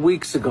couple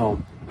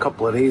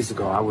of days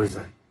ago, I was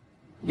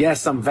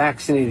yes, I'm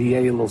vaccinated. You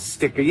had a little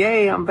sticker.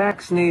 Yay, I'm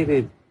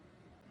vaccinated.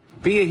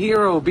 Be a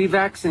hero, be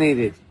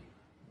vaccinated.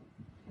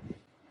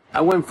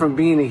 I went from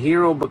being a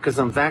hero because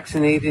I'm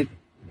vaccinated,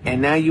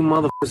 and now you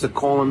motherfuckers are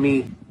calling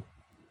me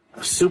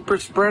a super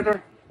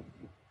spreader?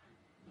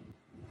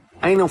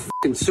 I ain't no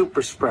fucking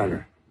super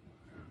spreader.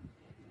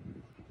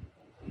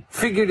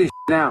 Figure this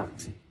shit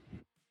out.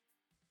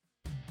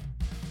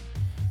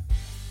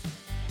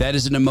 That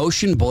is an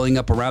emotion boiling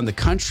up around the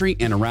country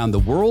and around the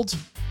world.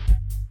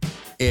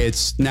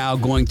 It's now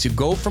going to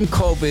go from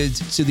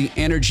COVID to the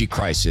energy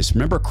crisis.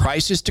 Remember,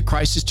 crisis to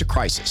crisis to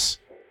crisis.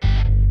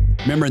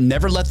 Remember,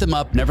 never let them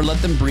up, never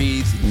let them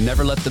breathe,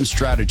 never let them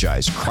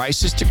strategize.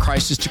 Crisis to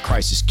crisis to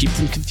crisis. Keep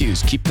them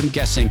confused, keep them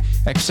guessing,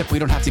 except we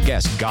don't have to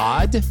guess.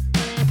 God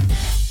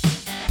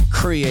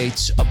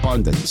creates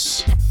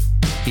abundance.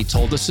 He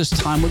told us this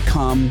time would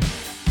come.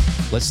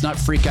 Let's not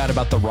freak out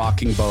about the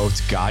rocking boat.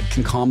 God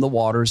can calm the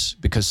waters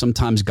because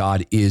sometimes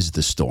God is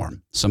the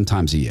storm.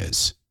 Sometimes he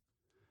is.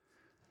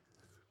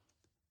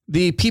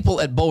 The people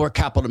at Bulwark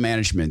Capital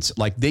Management,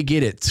 like, they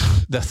get it.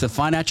 The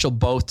financial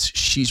boat,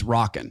 she's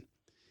rocking.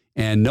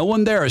 And no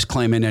one there is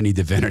claiming any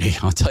divinity.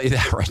 I'll tell you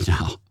that right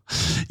now.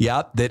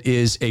 Yeah, that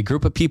is a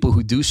group of people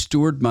who do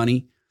steward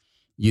money.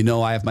 You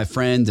know, I have my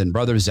friend and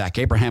brother, Zach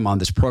Abraham, on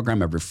this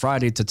program every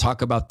Friday to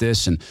talk about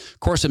this. And of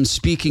course, I'm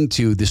speaking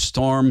to the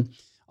storm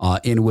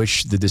in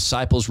which the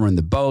disciples were in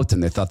the boat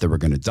and they thought they were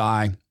going to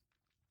die.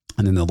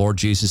 And then the Lord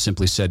Jesus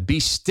simply said, be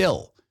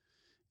still.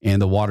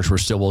 And the waters were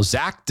still. Well,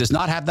 Zach does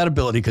not have that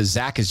ability because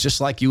Zach is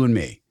just like you and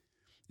me.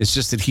 It's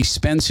just that he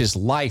spends his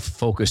life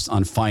focused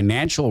on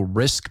financial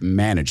risk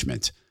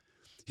management.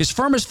 His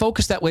firm is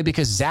focused that way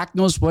because Zach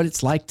knows what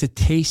it's like to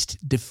taste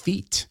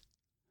defeat.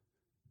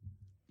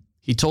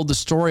 He told the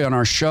story on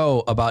our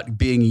show about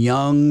being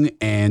young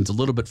and a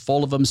little bit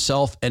full of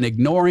himself and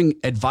ignoring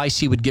advice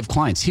he would give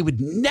clients. He would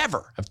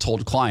never have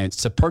told clients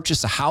to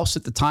purchase a house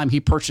at the time he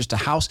purchased a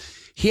house.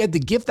 He had to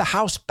give the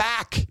house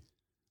back.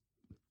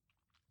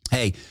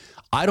 Hey,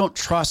 I don't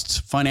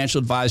trust financial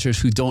advisors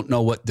who don't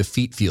know what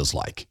defeat feels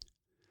like.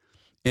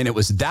 And it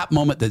was that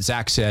moment that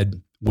Zach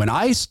said, when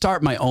I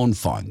start my own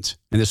fund,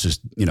 and this was,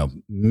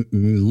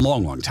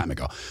 long time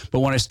ago, but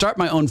when I start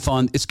my own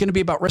fund, it's going to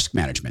be about risk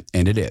management,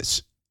 and it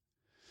is.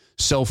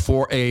 So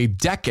for a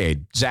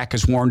decade, Zach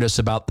has warned us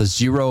about the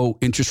zero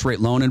interest rate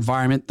loan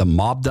environment, the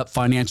mobbed up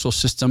financial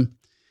system.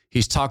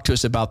 He's talked to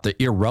us about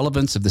the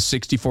irrelevance of the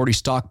 60-40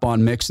 stock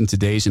bond mix in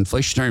today's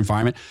inflationary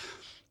environment.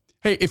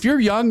 Hey, if you're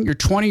young, you're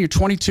 20, you're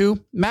 22,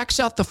 max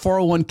out the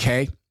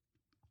 401k.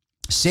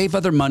 Save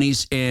other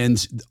monies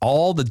and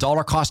all the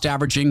dollar cost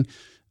averaging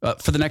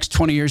for the next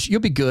 20 years.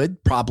 You'll be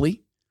good,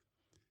 probably.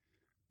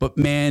 But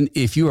man,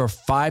 if you are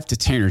 5 to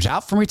 10 years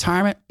out from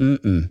retirement,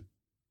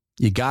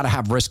 you got to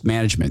have risk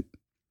management.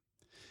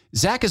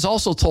 Zach has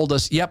also told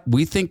us, yep,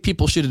 we think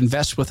people should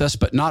invest with us,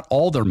 but not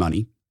all their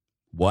money.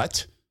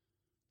 What?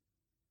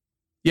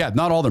 Yeah,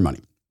 not all their money.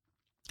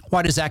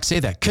 Why does Zach say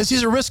that? Because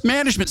he's a risk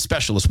management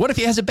specialist. What if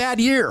he has a bad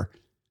year?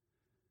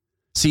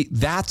 See,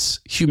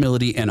 that's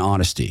humility and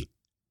honesty.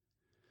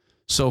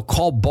 So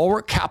call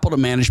Bulwark Capital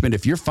Management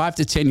if you're 5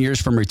 to 10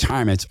 years from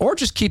retirement, or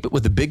just keep it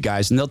with the big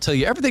guys and they'll tell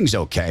you everything's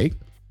okay.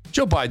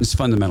 Joe Biden's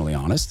fundamentally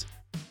honest.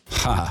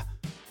 Ha.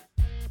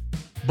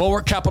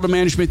 Bulwark Capital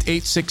Management,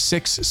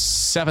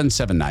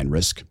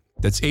 866-779-RISK.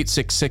 That's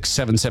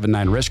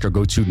 866-779-RISK, or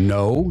go to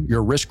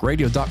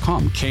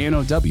knowyourriskradio.com,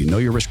 K-N-O-W,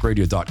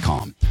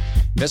 knowyourriskradio.com.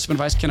 Investment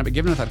advice cannot be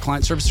given without a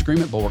client service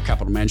agreement. Bulwark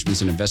Capital Management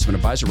is an investment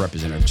advisor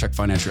representative. Check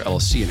Financial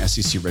LLC, and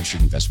SEC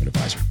registered investment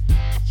advisor.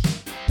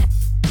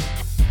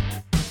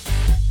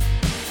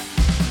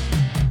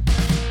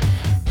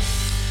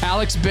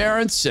 Alex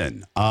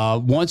Berenson,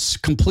 once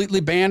completely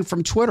banned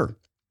from Twitter.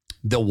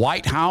 The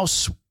White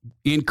House,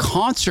 in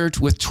concert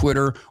with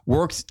Twitter,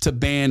 worked to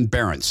ban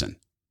Berenson.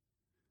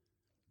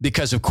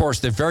 Because, of course,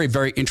 they're very,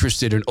 very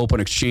interested in open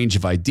exchange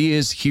of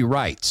ideas. He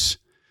writes,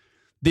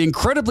 the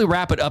incredibly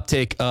rapid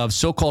uptake of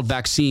so-called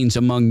vaccines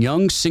among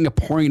young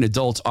Singaporean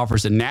adults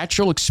offers a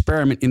natural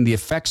experiment in the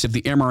effects of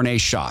the mRNA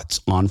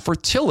shots on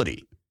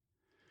fertility.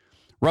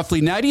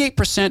 Roughly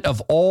 98% of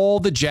all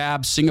the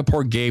jabs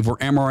Singapore gave were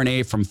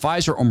mRNA from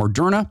Pfizer or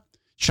Moderna.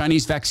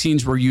 Chinese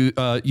vaccines were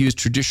used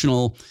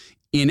traditional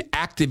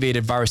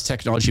inactivated virus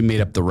technology,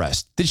 made up the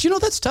rest. Did you know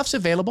that stuff's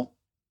available?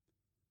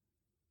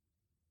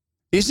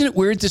 Isn't it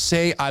weird to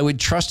say I would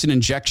trust an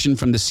injection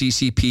from the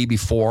CCP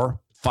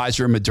before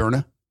Pfizer and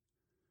Moderna?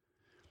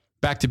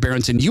 Back to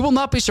Berenson. You will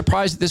not be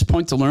surprised at this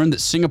point to learn that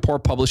Singapore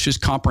publishes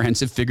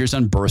comprehensive figures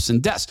on births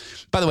and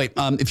deaths. By the way,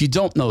 if you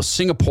don't know,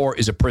 Singapore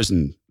is a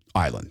prison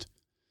island.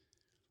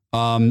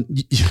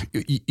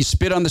 You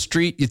spit on the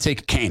street, you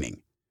take a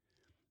caning.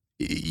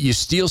 You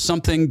steal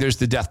something, there's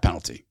the death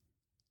penalty.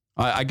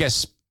 I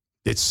guess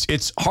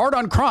it's hard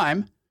on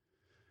crime.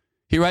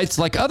 He writes,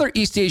 like other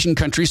East Asian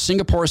countries,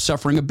 Singapore is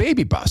suffering a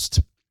baby bust.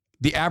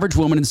 The average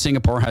woman in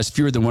Singapore has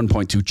fewer than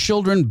 1.2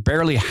 children,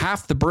 barely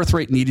half the birth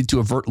rate needed to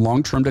avert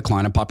long-term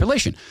decline in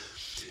population.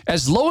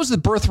 As low as the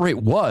birth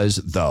rate was,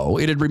 though,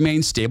 it had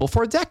remained stable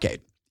for a decade.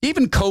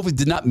 Even COVID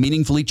did not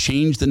meaningfully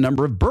change the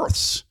number of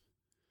births.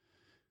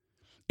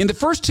 In the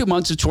first 2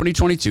 months of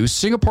 2022,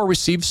 Singapore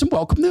received some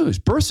welcome news.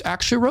 Births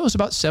actually rose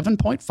about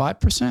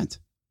 7.5%.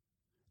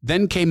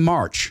 Then came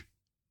March.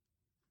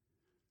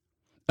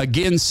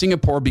 Again,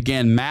 Singapore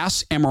began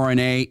mass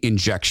mRNA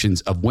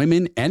injections of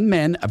women and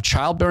men of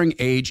childbearing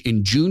age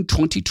in June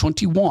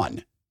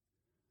 2021.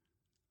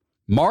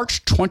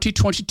 March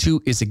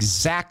 2022 is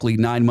exactly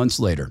 9 months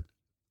later.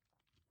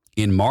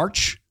 In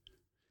March,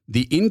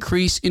 the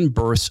increase in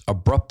births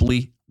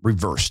abruptly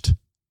reversed.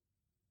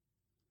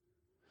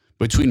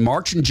 Between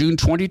March and June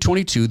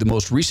 2022, the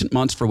most recent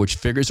months for which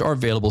figures are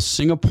available,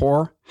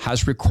 Singapore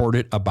has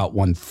recorded about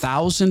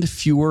 1,000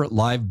 fewer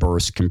live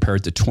births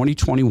compared to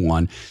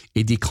 2021,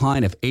 a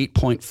decline of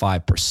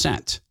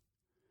 8.5%.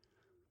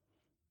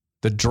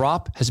 The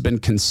drop has been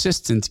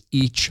consistent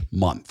each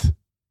month.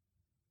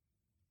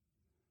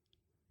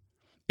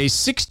 A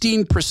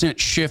 16%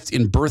 shift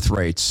in birth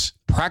rates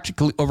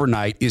practically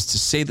overnight is, to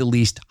say the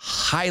least,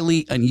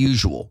 highly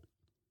unusual.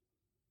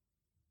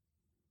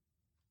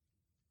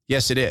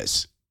 Yes, it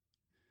is.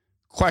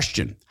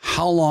 Question,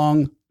 how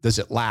long does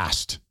it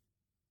last?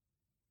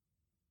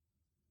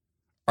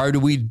 Or do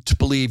we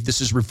believe this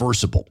is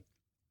reversible?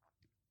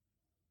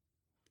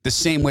 The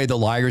same way the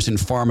liars in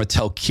pharma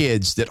tell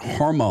kids that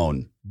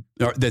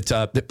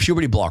that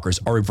puberty blockers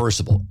are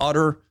reversible.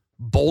 Utter,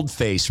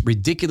 bold-faced,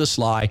 ridiculous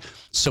lie,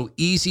 so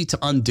easy to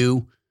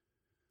undo.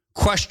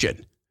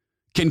 Question,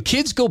 can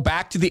kids go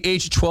back to the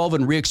age of 12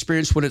 and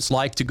re-experience what it's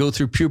like to go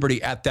through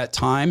puberty at that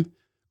time?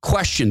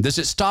 Question, does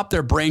it stop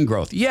their brain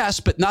growth? Yes,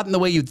 but not in the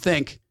way you'd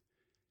think.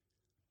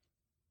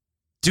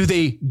 Do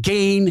they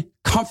gain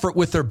comfort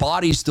with their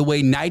bodies the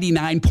way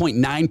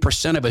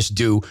 99.9% of us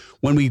do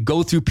when we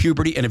go through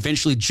puberty and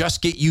eventually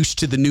just get used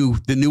to the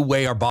new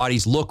way our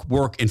bodies look,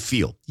 work, and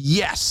feel?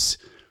 Yes,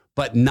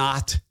 but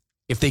not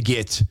if they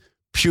get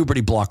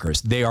puberty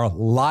blockers. They are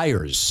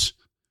liars.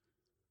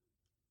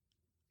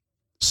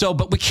 So,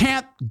 but we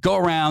can't go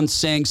around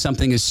saying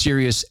something as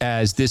serious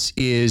as this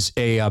is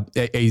a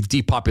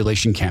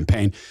depopulation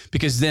campaign,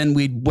 because then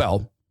we'd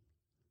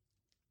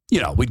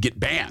get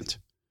banned.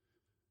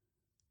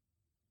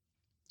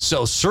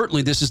 So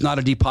certainly this is not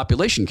a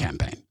depopulation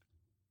campaign.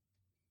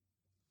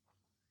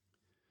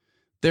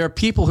 There are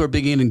people who are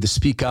beginning to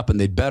speak up, and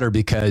they'd better,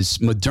 because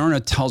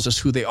Moderna tells us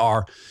who they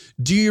are.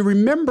 Do you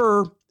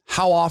remember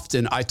how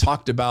often I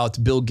talked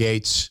about Bill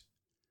Gates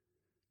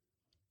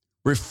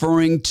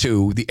referring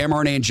to the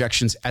mRNA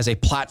injections as a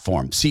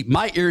platform? See,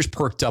 my ears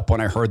perked up when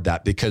I heard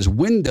that, because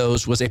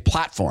Windows was a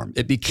platform.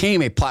 It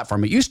became a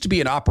platform. It used to be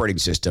an operating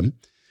system.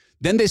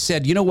 Then they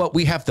said, you know what?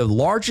 We have the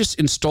largest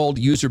installed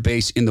user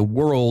base in the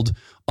world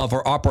of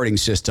our operating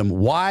system.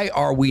 Why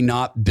are we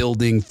not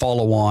building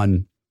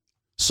follow-on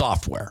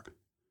software?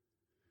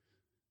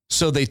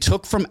 So they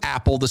took from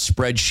Apple the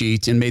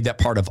spreadsheet and made that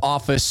part of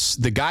Office.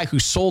 The guy who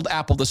sold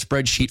Apple the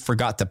spreadsheet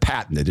forgot to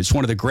patent it. It's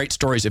one of the great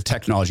stories of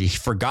technology. He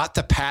forgot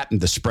to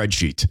patent the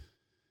spreadsheet.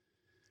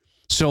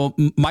 So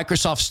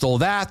Microsoft stole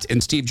that,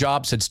 and Steve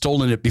Jobs had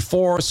stolen it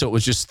before, so it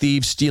was just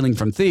thieves stealing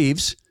from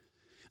thieves.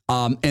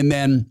 And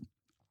then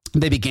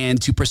they began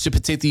to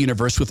precipitate the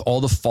universe with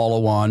all the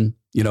follow-on,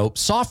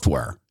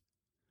 software.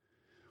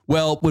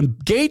 Well, when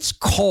Gates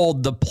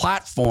called the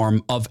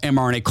platform of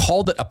mRNA,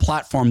 called it a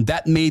platform,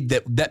 that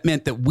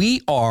meant that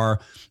we are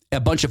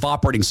a bunch of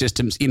operating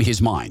systems in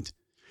his mind.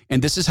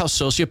 And this is how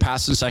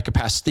sociopaths and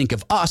psychopaths think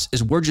of us,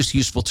 as we're just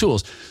useful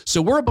tools.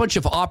 So we're a bunch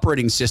of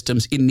operating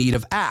systems in need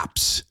of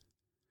apps.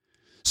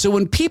 So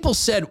when people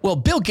said, well,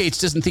 Bill Gates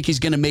doesn't think he's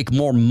going to make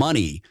more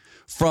money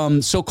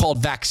from so-called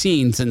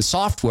vaccines and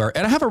software.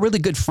 And I have a really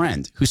good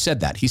friend who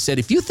said that. He said,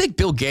 if you think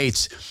Bill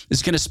Gates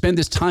is going to spend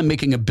his time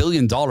making $1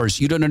 billion,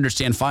 you don't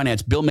understand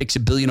finance. Bill makes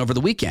 $1 billion over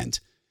the weekend.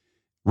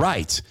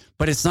 Right.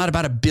 But it's not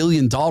about $1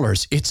 billion.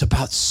 It's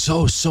about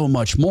so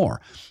much more.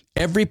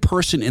 Every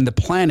person in the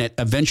planet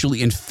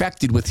eventually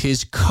infected with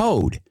his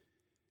code.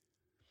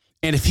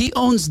 And if he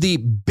owns the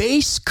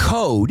base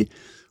code,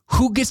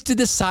 who gets to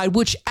decide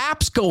which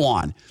apps go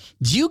on?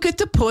 Do you get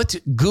to put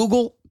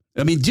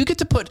do you get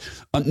to put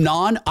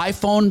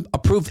non-iPhone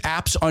approved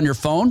apps on your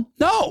phone?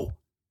 No.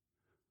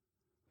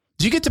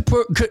 Do you get to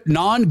put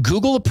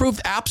non-Google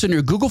approved apps on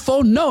your Google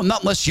phone? No,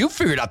 not unless you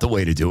figured out the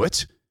way to do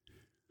it.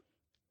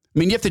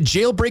 You have to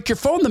jailbreak your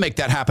phone to make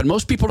that happen.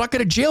 Most people are not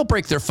going to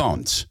jailbreak their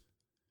phones.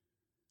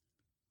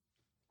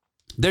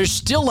 There's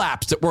still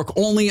apps that work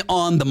only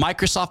on the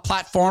Microsoft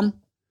platform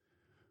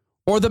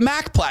or the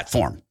Mac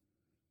platform.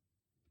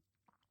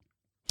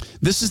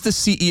 This is the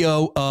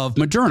CEO of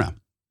Moderna.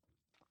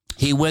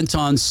 He went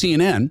on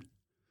CNN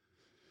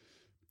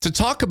to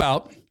talk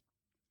about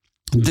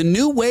the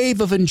new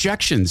wave of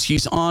injections.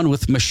 He's on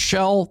with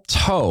Michelle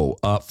Toe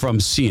from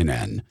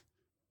CNN.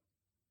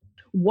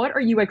 what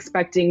are you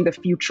expecting the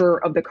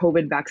future of the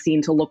COVID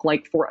vaccine to look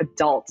like for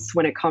adults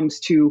when it comes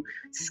to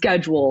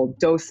schedule,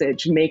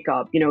 dosage,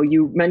 makeup?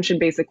 You mentioned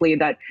basically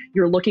that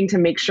you're looking to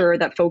make sure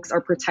that folks are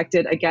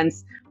protected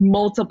against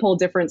multiple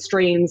different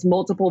strains,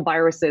 multiple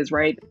viruses,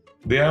 right?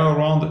 There are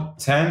around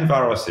 10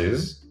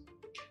 viruses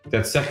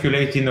that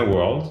circulate in the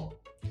world.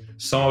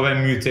 Some of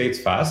them mutate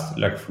fast,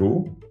 like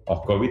flu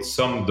or COVID,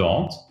 some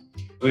don't.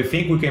 We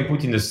think we can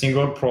put in a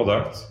single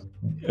product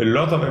a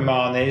lot of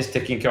mRNAs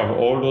taking care of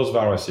all those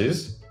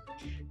viruses,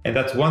 and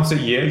that once a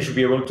year you should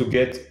be able to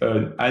get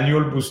an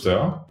annual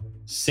booster,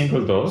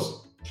 single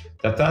dose,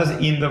 that has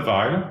in the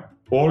vial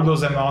all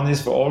those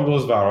mRNAs for all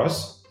those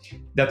viruses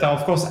that are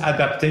of course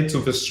adapted to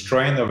the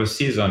strain of a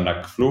season,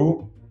 like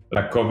flu,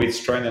 like COVID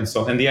strain, and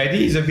so on. And the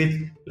idea is a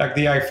bit like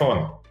the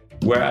iPhone,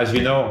 where, as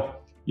you know,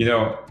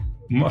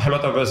 a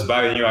lot of us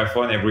buy a new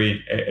iPhone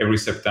every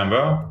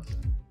September,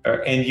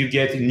 and you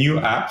get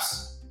new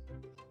apps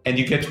and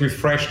you get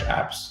refreshed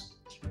apps.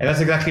 And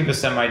that's exactly the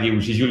same idea,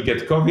 which is you'll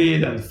get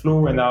COVID and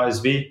flu and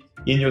RSV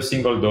in your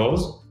single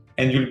dose,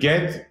 and you'll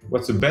get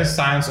what's the best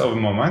science of the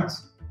moment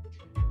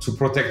to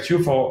protect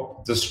you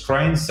for the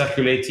strains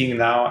circulating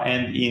now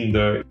and in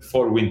the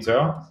fall,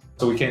 winter.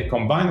 So we can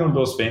combine all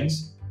those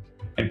things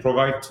and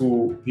provide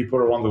to people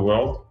around the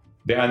world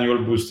the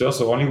annual booster.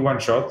 So only one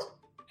shot,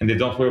 and they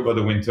don't worry about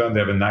the winter, and they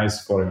have a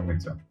nice fall and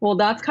winter. Well,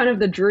 that's kind of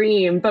the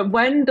dream. But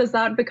when does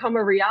that become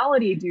a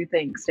reality, do you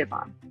think,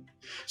 Stefan?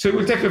 So it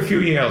will take a few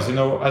years.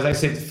 As I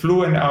said,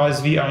 flu and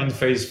RSV are in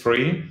phase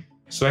 3.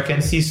 So I can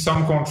see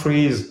some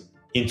countries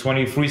in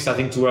 23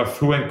 starting to have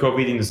flu and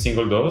COVID in a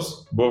single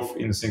dose, both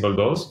in a single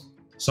dose.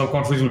 Some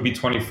countries will be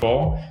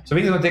 24. So I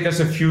think it's going to take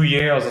us a few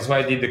years. That's why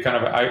I did the kind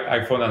of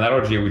iPhone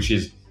analogy, which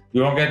is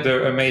you don't get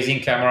the amazing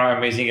camera,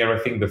 amazing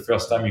everything the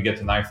first time you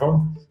get an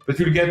iPhone, but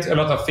you'll get a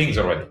lot of things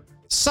already.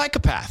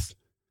 Psychopath.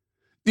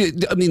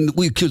 I mean,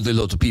 we killed a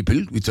lot of people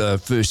with the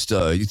first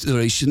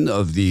iteration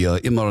of the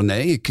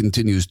mRNA. It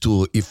continues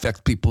to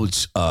affect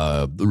people's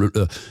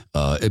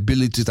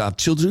ability to have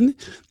children.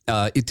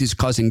 It is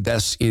causing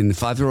deaths in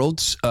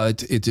 5-year-olds.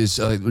 It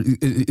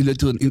led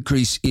to an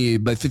increase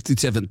by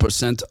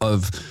 57%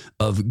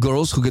 of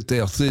girls who get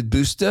their third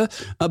booster.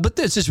 But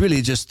this is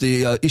really just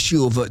the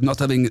issue of not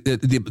having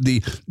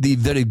the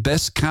very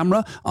best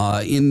camera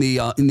in the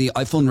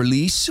iPhone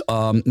release.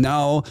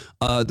 Now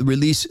the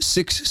release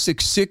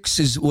 666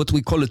 is what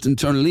we call it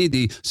internally.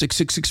 The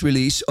 666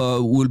 release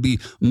will be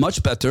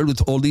much better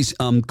with all these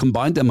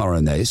combined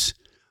mRNAs.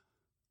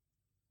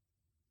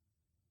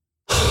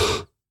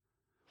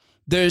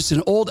 There's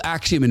an old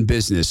axiom in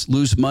business: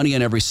 lose money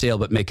on every sale,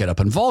 but make it up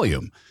in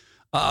volume.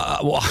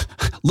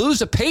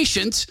 Lose a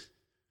patient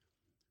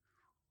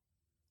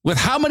with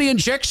how many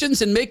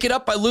injections and make it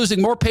up by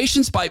losing more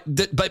patients by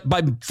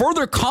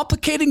further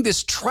complicating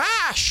this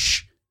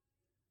trash.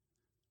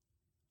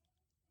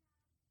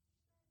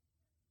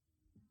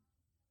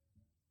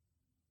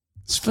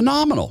 It's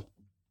phenomenal.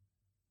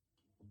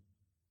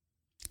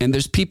 And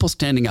there's people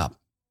standing up.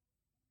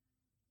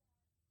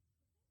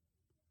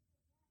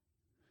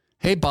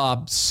 Hey,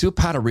 Bob, Soup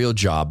had a real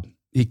job.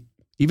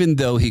 Even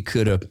though he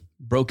could have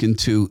broke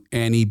into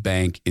any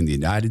bank in the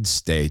United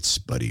States,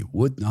 but he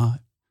would not.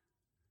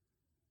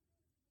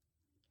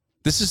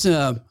 This is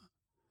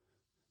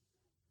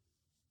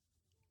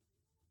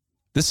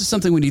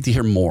something we need to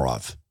hear more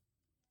of.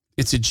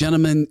 It's a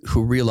gentleman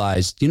who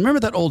realized, you remember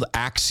that old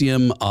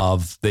axiom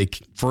of they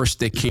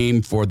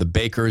came for the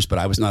bakers, but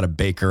I was not a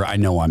baker. I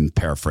know I'm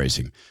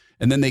paraphrasing.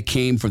 And then they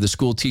came for the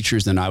school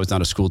teachers, and I was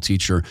not a school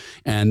teacher.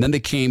 And then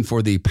they came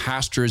for the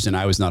pastors, and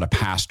I was not a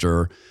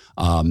pastor.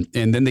 And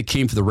then they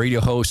came for the radio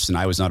hosts, and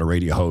I was not a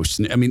radio host.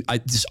 And I mean,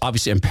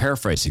 obviously I'm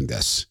paraphrasing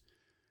this.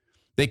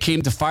 They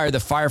came to fire the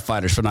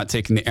firefighters for not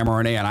taking the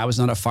mRNA, and I was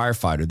not a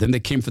firefighter. Then they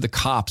came for the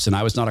cops, and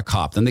I was not a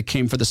cop. Then they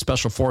came for the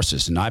special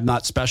forces, and I'm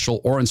not special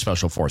or in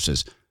special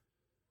forces.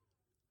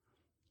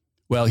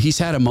 Well, he's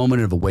had a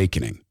moment of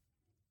awakening,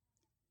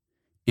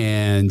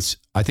 and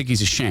I think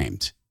he's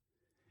ashamed.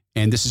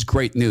 And this is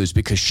great news,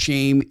 because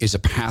shame is a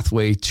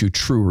pathway to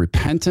true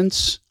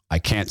repentance. I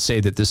can't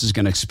say that this is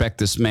going to expect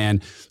this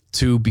man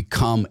to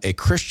become a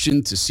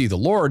Christian, to see the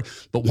Lord.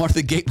 But one of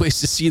the gateways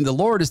to seeing the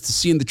Lord is to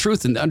seeing the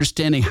truth and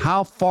understanding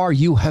how far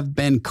you have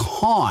been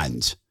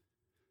conned.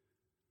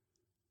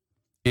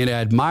 And I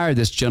admire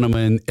this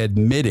gentleman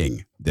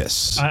admitting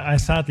this. I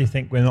sadly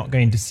think we're not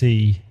going to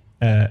see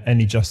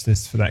any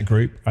justice for that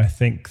group. I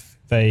think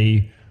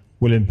they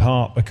will in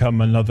part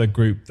become another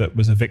group that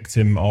was a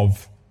victim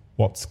of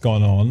what's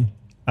gone on.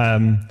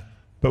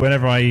 But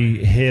whenever I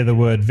hear the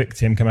word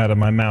victim come out of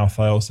my mouth,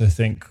 I also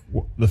think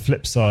the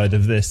flip side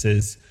of this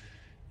is,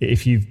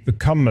 if you've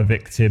become a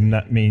victim,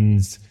 that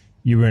means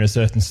you were in a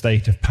certain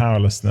state of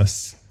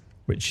powerlessness,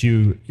 which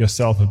you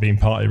yourself have been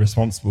partly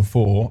responsible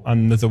for,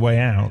 and there's a way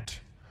out,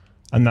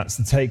 and that's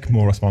to take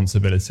more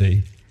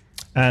responsibility.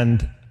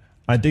 And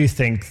I do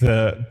think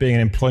that being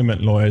an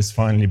employment lawyer has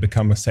finally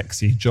become a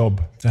sexy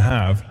job to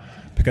have,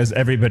 because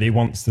everybody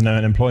wants to know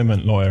an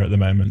employment lawyer at the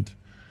moment.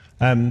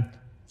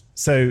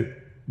 So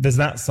there's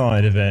that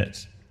side of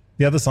it.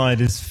 The other side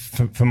is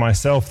for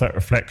myself, that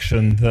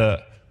reflection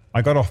that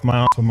I got off my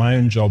ass when my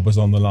own job was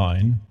on the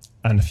line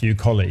and a few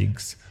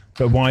colleagues,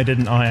 but why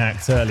didn't I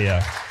act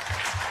earlier?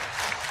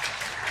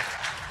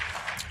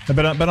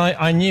 But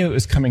I knew it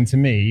was coming to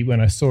me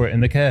when I saw it in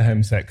the care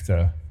home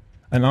sector,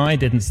 and I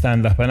didn't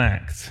stand up and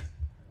act.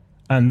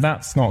 And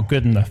that's not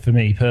good enough for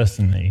me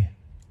personally.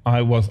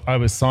 I was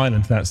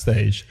silent at that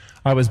stage.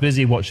 I was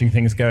busy watching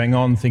things going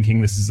on,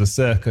 thinking this is a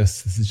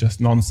circus, this is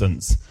just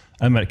nonsense.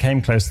 And when it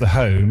came close to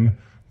home,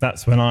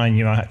 that's when I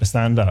knew I had to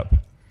stand up.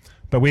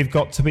 But we've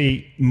got to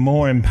be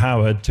more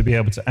empowered to be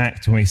able to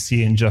act when we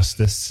see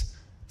injustice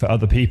for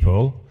other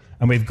people.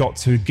 And we've got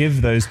to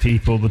give those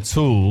people the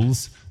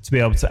tools to be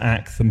able to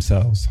act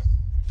themselves.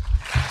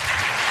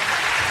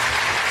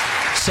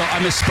 So I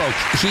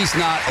misspoke. He's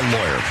not a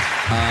lawyer.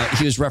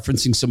 He was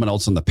referencing someone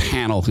else on the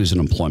panel who's an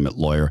employment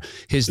lawyer.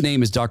 His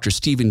name is Dr.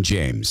 Stephen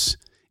James.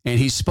 And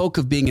he spoke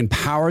of being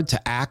empowered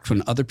to act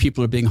when other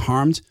people are being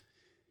harmed.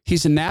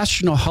 He's a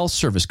National Health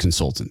Service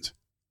consultant.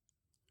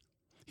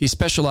 He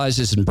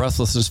specializes in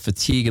breathlessness,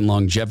 fatigue, and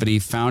longevity,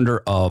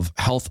 founder of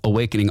Health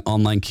Awakening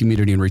online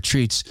community and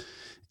retreats.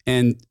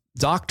 And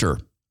Dr.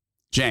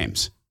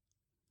 James,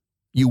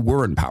 you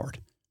were empowered.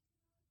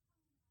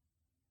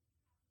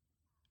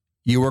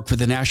 You work for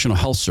the National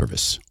Health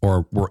Service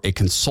or were a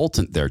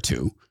consultant there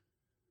too.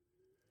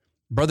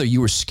 Brother,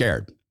 you were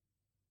scared.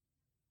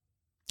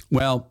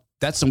 Well,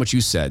 that's not what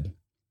you said.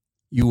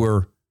 You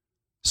were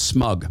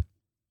smug.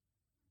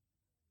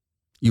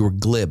 You were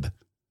glib.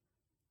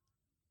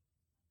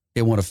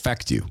 It won't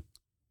affect you.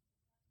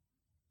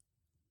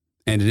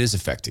 And it is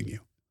affecting you.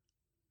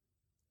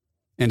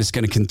 And it's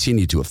going to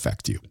continue to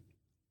affect you.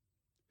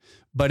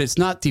 But it's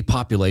not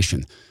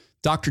depopulation.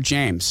 Dr.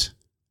 James,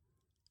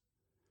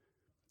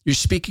 you're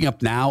speaking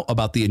up now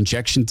about the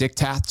injection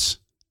diktats.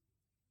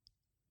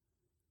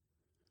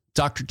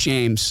 Dr.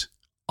 James,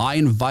 I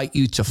invite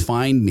you to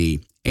find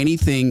me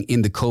anything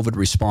in the COVID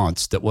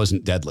response that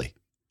wasn't deadly.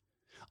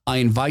 I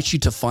invite you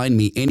to find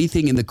me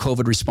anything in the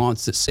COVID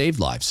response that saved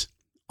lives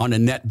on a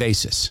net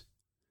basis,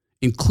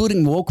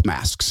 including woke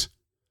masks.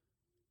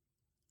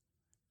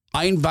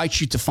 I invite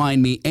you to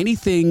find me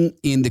anything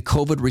in the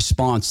COVID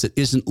response that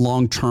isn't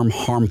long-term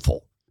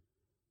harmful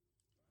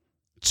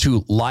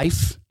to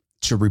life,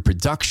 to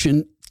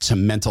reproduction, to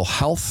mental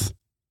health,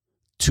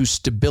 to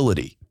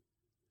stability.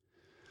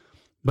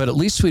 But at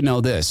least we know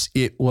this,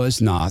 it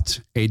was not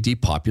a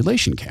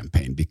depopulation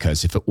campaign,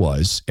 because if it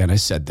was, and I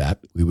said that,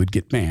 we would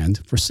get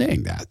banned for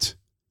saying that.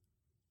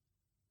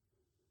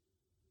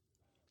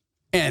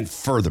 And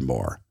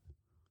furthermore,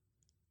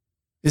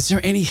 is there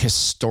any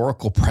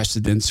historical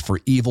precedence for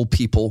evil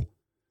people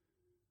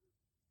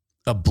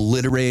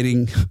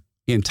obliterating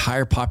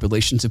entire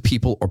populations of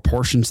people or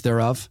portions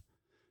thereof?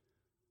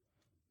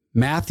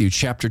 Matthew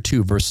chapter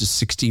 2, verses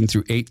 16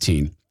 through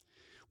 18.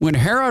 When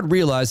Herod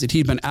realized that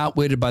he'd been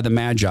outwitted by the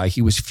Magi,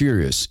 he was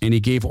furious, and he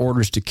gave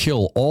orders to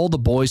kill all the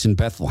boys in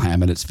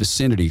Bethlehem and its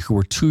vicinity who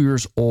were 2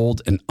 years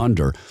old and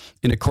under,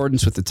 in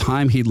accordance with the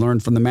time he'd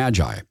learned from the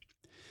Magi.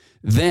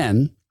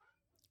 Then,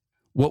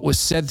 what was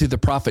said through the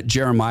prophet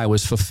Jeremiah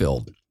was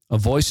fulfilled. A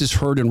voice is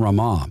heard in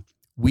Ramah,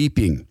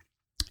 weeping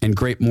and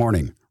great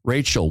mourning.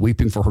 Rachel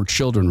weeping for her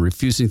children,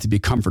 refusing to be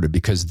comforted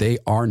because they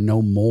are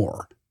no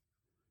more.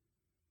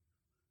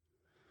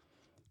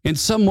 In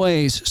some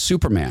ways,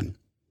 Superman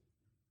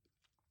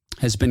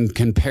has been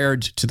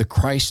compared to the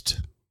Christ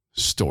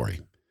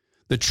story,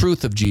 the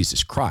truth of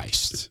Jesus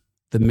Christ,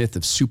 the myth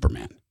of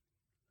Superman.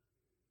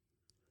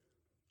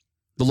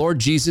 The Lord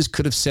Jesus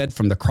could have said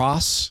from the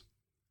cross,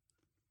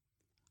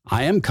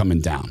 I am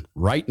coming down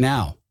right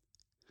now.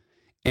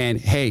 And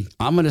hey,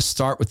 I'm going to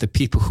start with the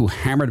people who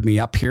hammered me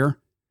up here.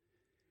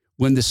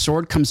 When the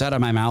sword comes out of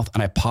my mouth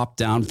and I pop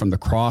down from the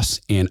cross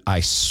and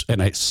I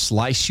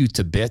slice you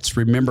to bits,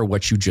 remember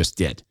what you just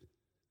did.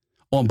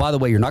 Oh, and by the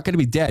way, you're not going to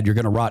be dead. You're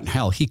going to rot in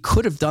hell. He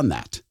could have done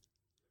that.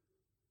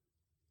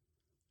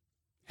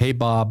 Hey,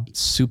 Bob,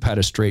 Soup had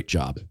a straight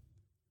job.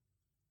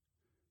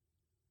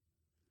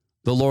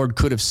 The Lord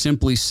could have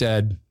simply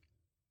said,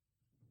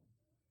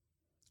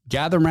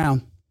 gather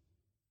around.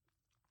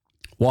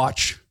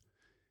 Watch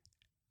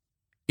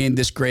in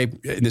this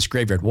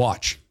graveyard.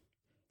 Watch.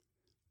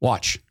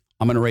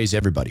 I'm going to raise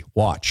everybody.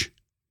 Watch.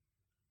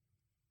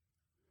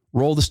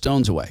 Roll the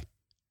stones away.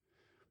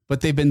 But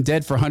they've been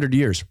dead for 100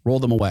 years. Roll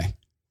them away.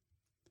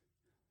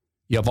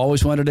 You have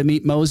always wanted to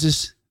meet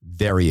Moses?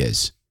 There he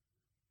is.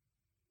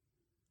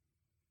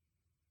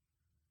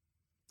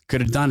 Could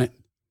have done it.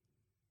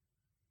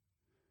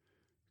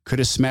 Could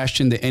have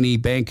smashed into any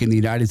bank in the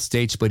United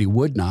States, but he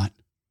would not.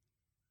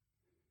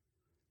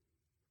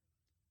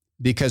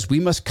 Because we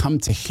must come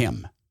to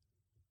him.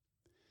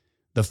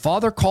 The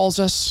Father calls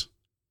us.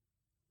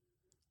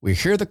 We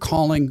hear the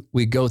calling.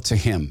 We go to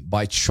him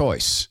by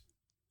choice.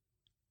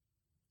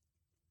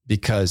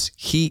 Because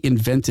he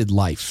invented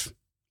life.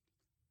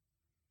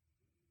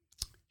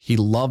 He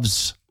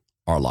loves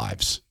our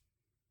lives.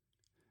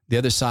 The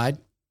other side,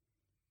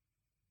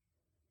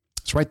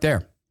 it's right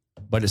there.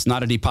 But it's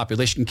not a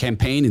depopulation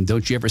campaign, and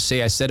don't you ever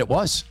say I said it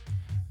was.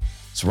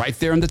 It's right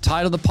there in the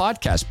title of the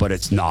podcast, but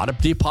it's not a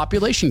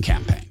depopulation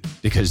campaign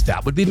because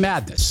that would be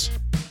madness.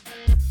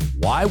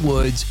 Why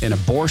would an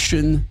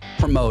abortion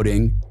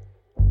promoting,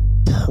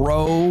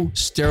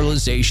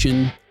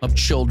 pro-sterilization of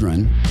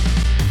children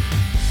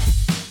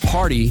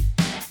party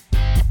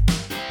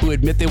who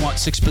admit they want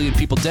 6 billion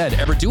people dead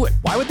ever do it?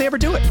 Why would they ever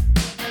do it?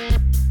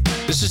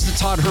 This is the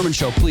Todd Herman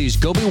Show. Please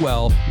go be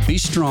well, be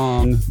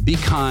strong, be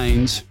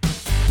kind,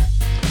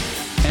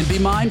 and be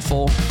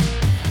mindful.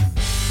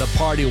 The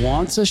party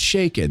wants us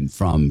shaken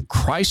from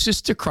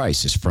crisis to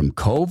crisis, from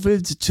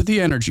COVID to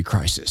the energy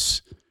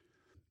crisis.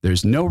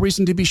 There's no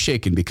reason to be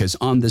shaken because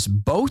on this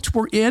boat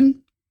we're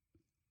in,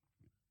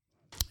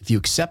 if you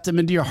accept him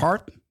into your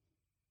heart,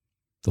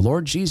 the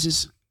Lord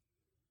Jesus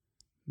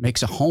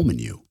makes a home in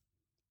you.